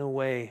gotten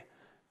away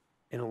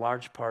in a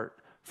large part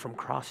from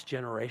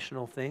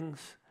cross-generational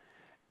things,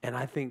 and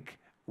I think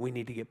we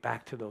need to get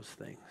back to those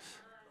things.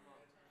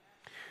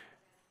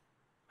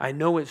 I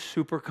know it's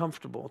super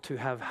comfortable to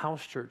have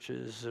house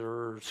churches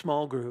or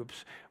small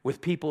groups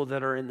with people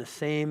that are in the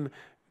same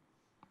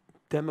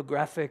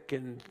demographic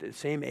and the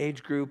same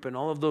age group and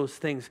all of those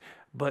things,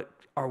 but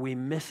are we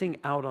missing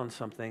out on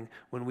something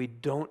when we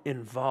don't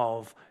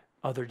involve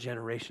other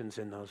generations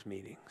in those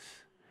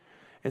meetings?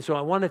 And so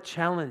I want to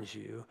challenge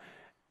you,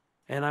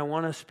 and I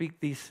want to speak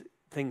these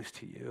things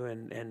to you,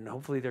 and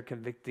hopefully they're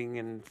convicting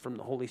and from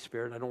the Holy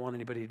Spirit. I don't want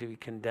anybody to be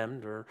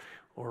condemned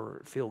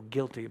or feel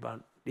guilty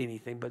about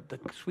anything, but the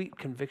sweet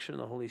conviction of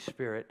the Holy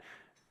Spirit,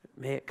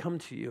 may it come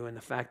to you in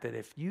the fact that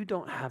if you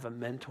don't have a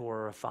mentor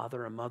or a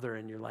father or mother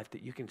in your life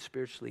that you can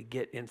spiritually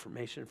get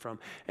information from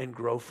and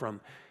grow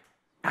from,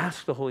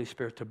 ask the Holy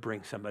Spirit to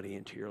bring somebody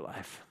into your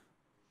life.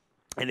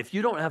 And if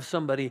you don't have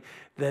somebody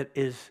that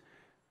is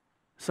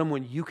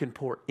someone you can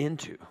pour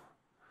into,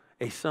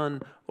 a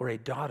son or a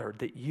daughter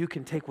that you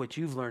can take what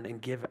you've learned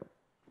and give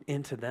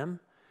into them,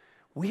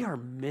 we are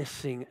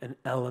missing an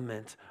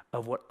element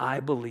of what I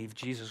believe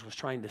Jesus was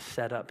trying to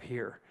set up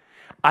here.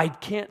 I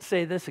can't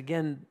say this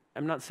again.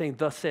 I'm not saying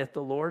thus saith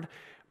the Lord,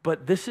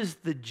 but this is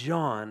the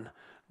John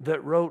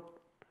that wrote,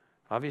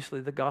 obviously,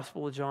 the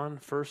Gospel of John,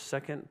 1st,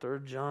 2nd,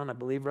 3rd John, I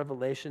believe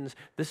Revelations.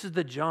 This is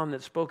the John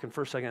that spoke in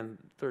 1st, 2nd,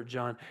 3rd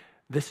John.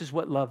 This is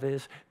what love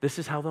is. This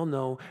is how they'll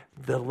know.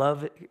 The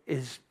love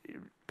is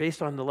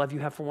based on the love you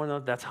have for one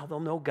another. That's how they'll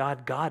know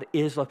God. God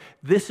is love.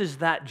 This is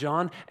that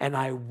John, and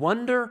I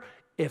wonder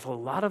if a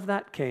lot of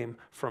that came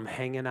from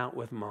hanging out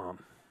with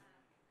Mom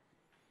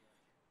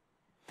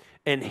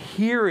and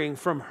hearing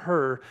from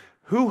her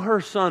who her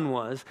son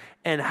was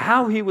and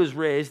how he was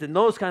raised and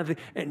those kind of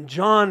things. And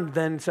John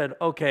then said,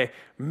 okay,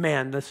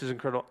 man, this is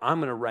incredible. I'm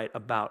going to write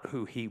about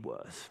who he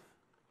was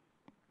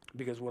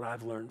because what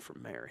I've learned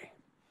from Mary.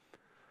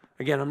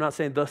 Again, I'm not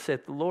saying thus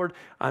saith the Lord.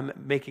 I'm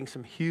making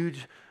some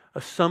huge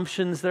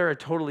assumptions there. I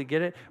totally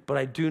get it. But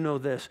I do know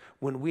this.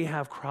 When we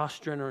have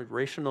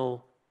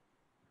cross-generational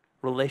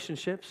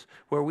relationships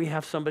where we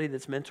have somebody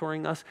that's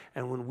mentoring us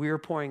and when we're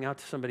pouring out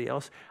to somebody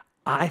else,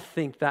 I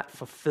think that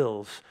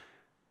fulfills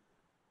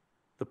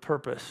the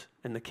purpose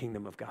in the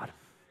kingdom of God.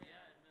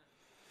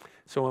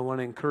 So I want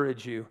to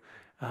encourage you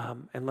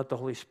and let the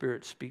Holy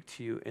Spirit speak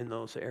to you in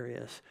those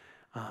areas.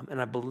 And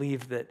I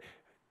believe that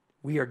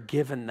we are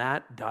given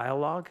that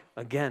dialogue.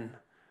 Again,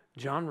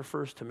 John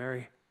refers to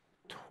Mary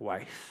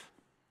twice,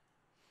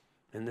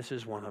 and this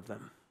is one of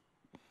them.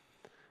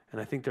 And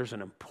I think there's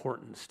an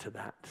importance to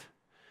that.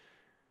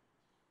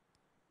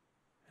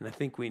 And I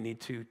think we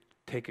need to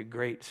take a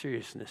great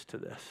seriousness to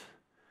this.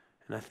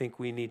 And I think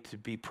we need to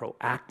be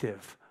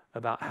proactive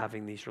about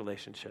having these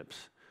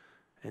relationships.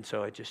 And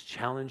so I just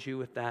challenge you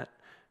with that.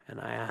 And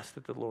I ask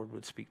that the Lord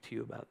would speak to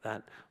you about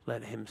that.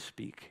 Let him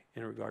speak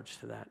in regards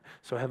to that.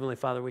 So Heavenly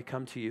Father, we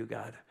come to you,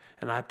 God.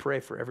 And I pray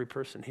for every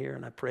person here.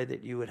 And I pray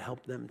that you would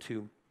help them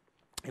to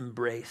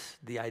embrace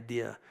the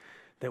idea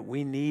that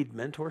we need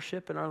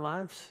mentorship in our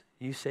lives.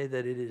 You say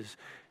that it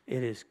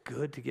is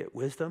good to get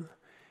wisdom.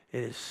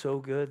 It is so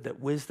good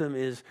that wisdom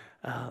is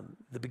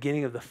the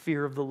beginning of the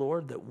fear of the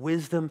Lord, that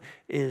wisdom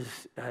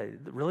is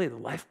really the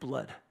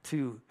lifeblood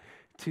to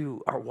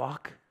our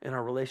walk and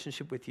our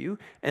relationship with you,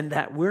 and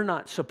that we're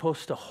not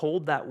supposed to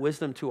hold that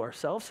wisdom to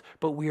ourselves,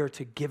 but we are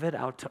to give it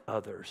out to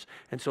others.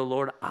 And so,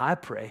 Lord, I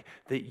pray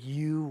that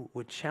you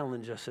would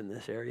challenge us in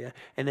this area.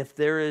 And if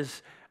there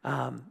is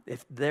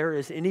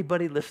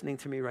anybody listening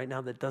to me right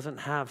now that doesn't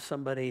have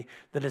somebody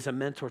that is a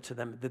mentor to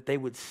them, that they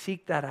would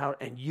seek that out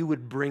and you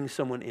would bring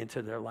someone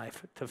into their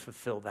life to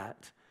fulfill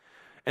that.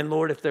 And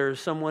Lord, if there is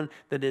someone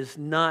that is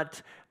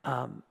not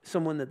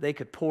someone that they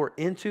could pour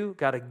into,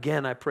 God,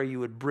 again, I pray you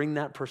would bring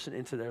that person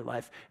into their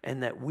life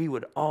and that we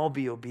would all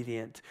be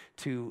obedient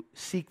to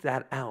seek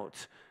that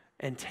out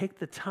and take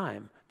the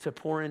time to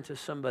pour into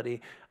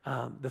somebody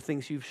the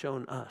things you've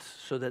shown us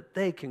so that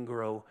they can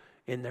grow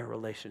in their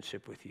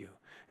relationship with you.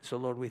 So,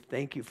 Lord, we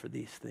thank you for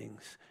these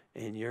things.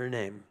 In your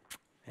name,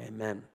 amen.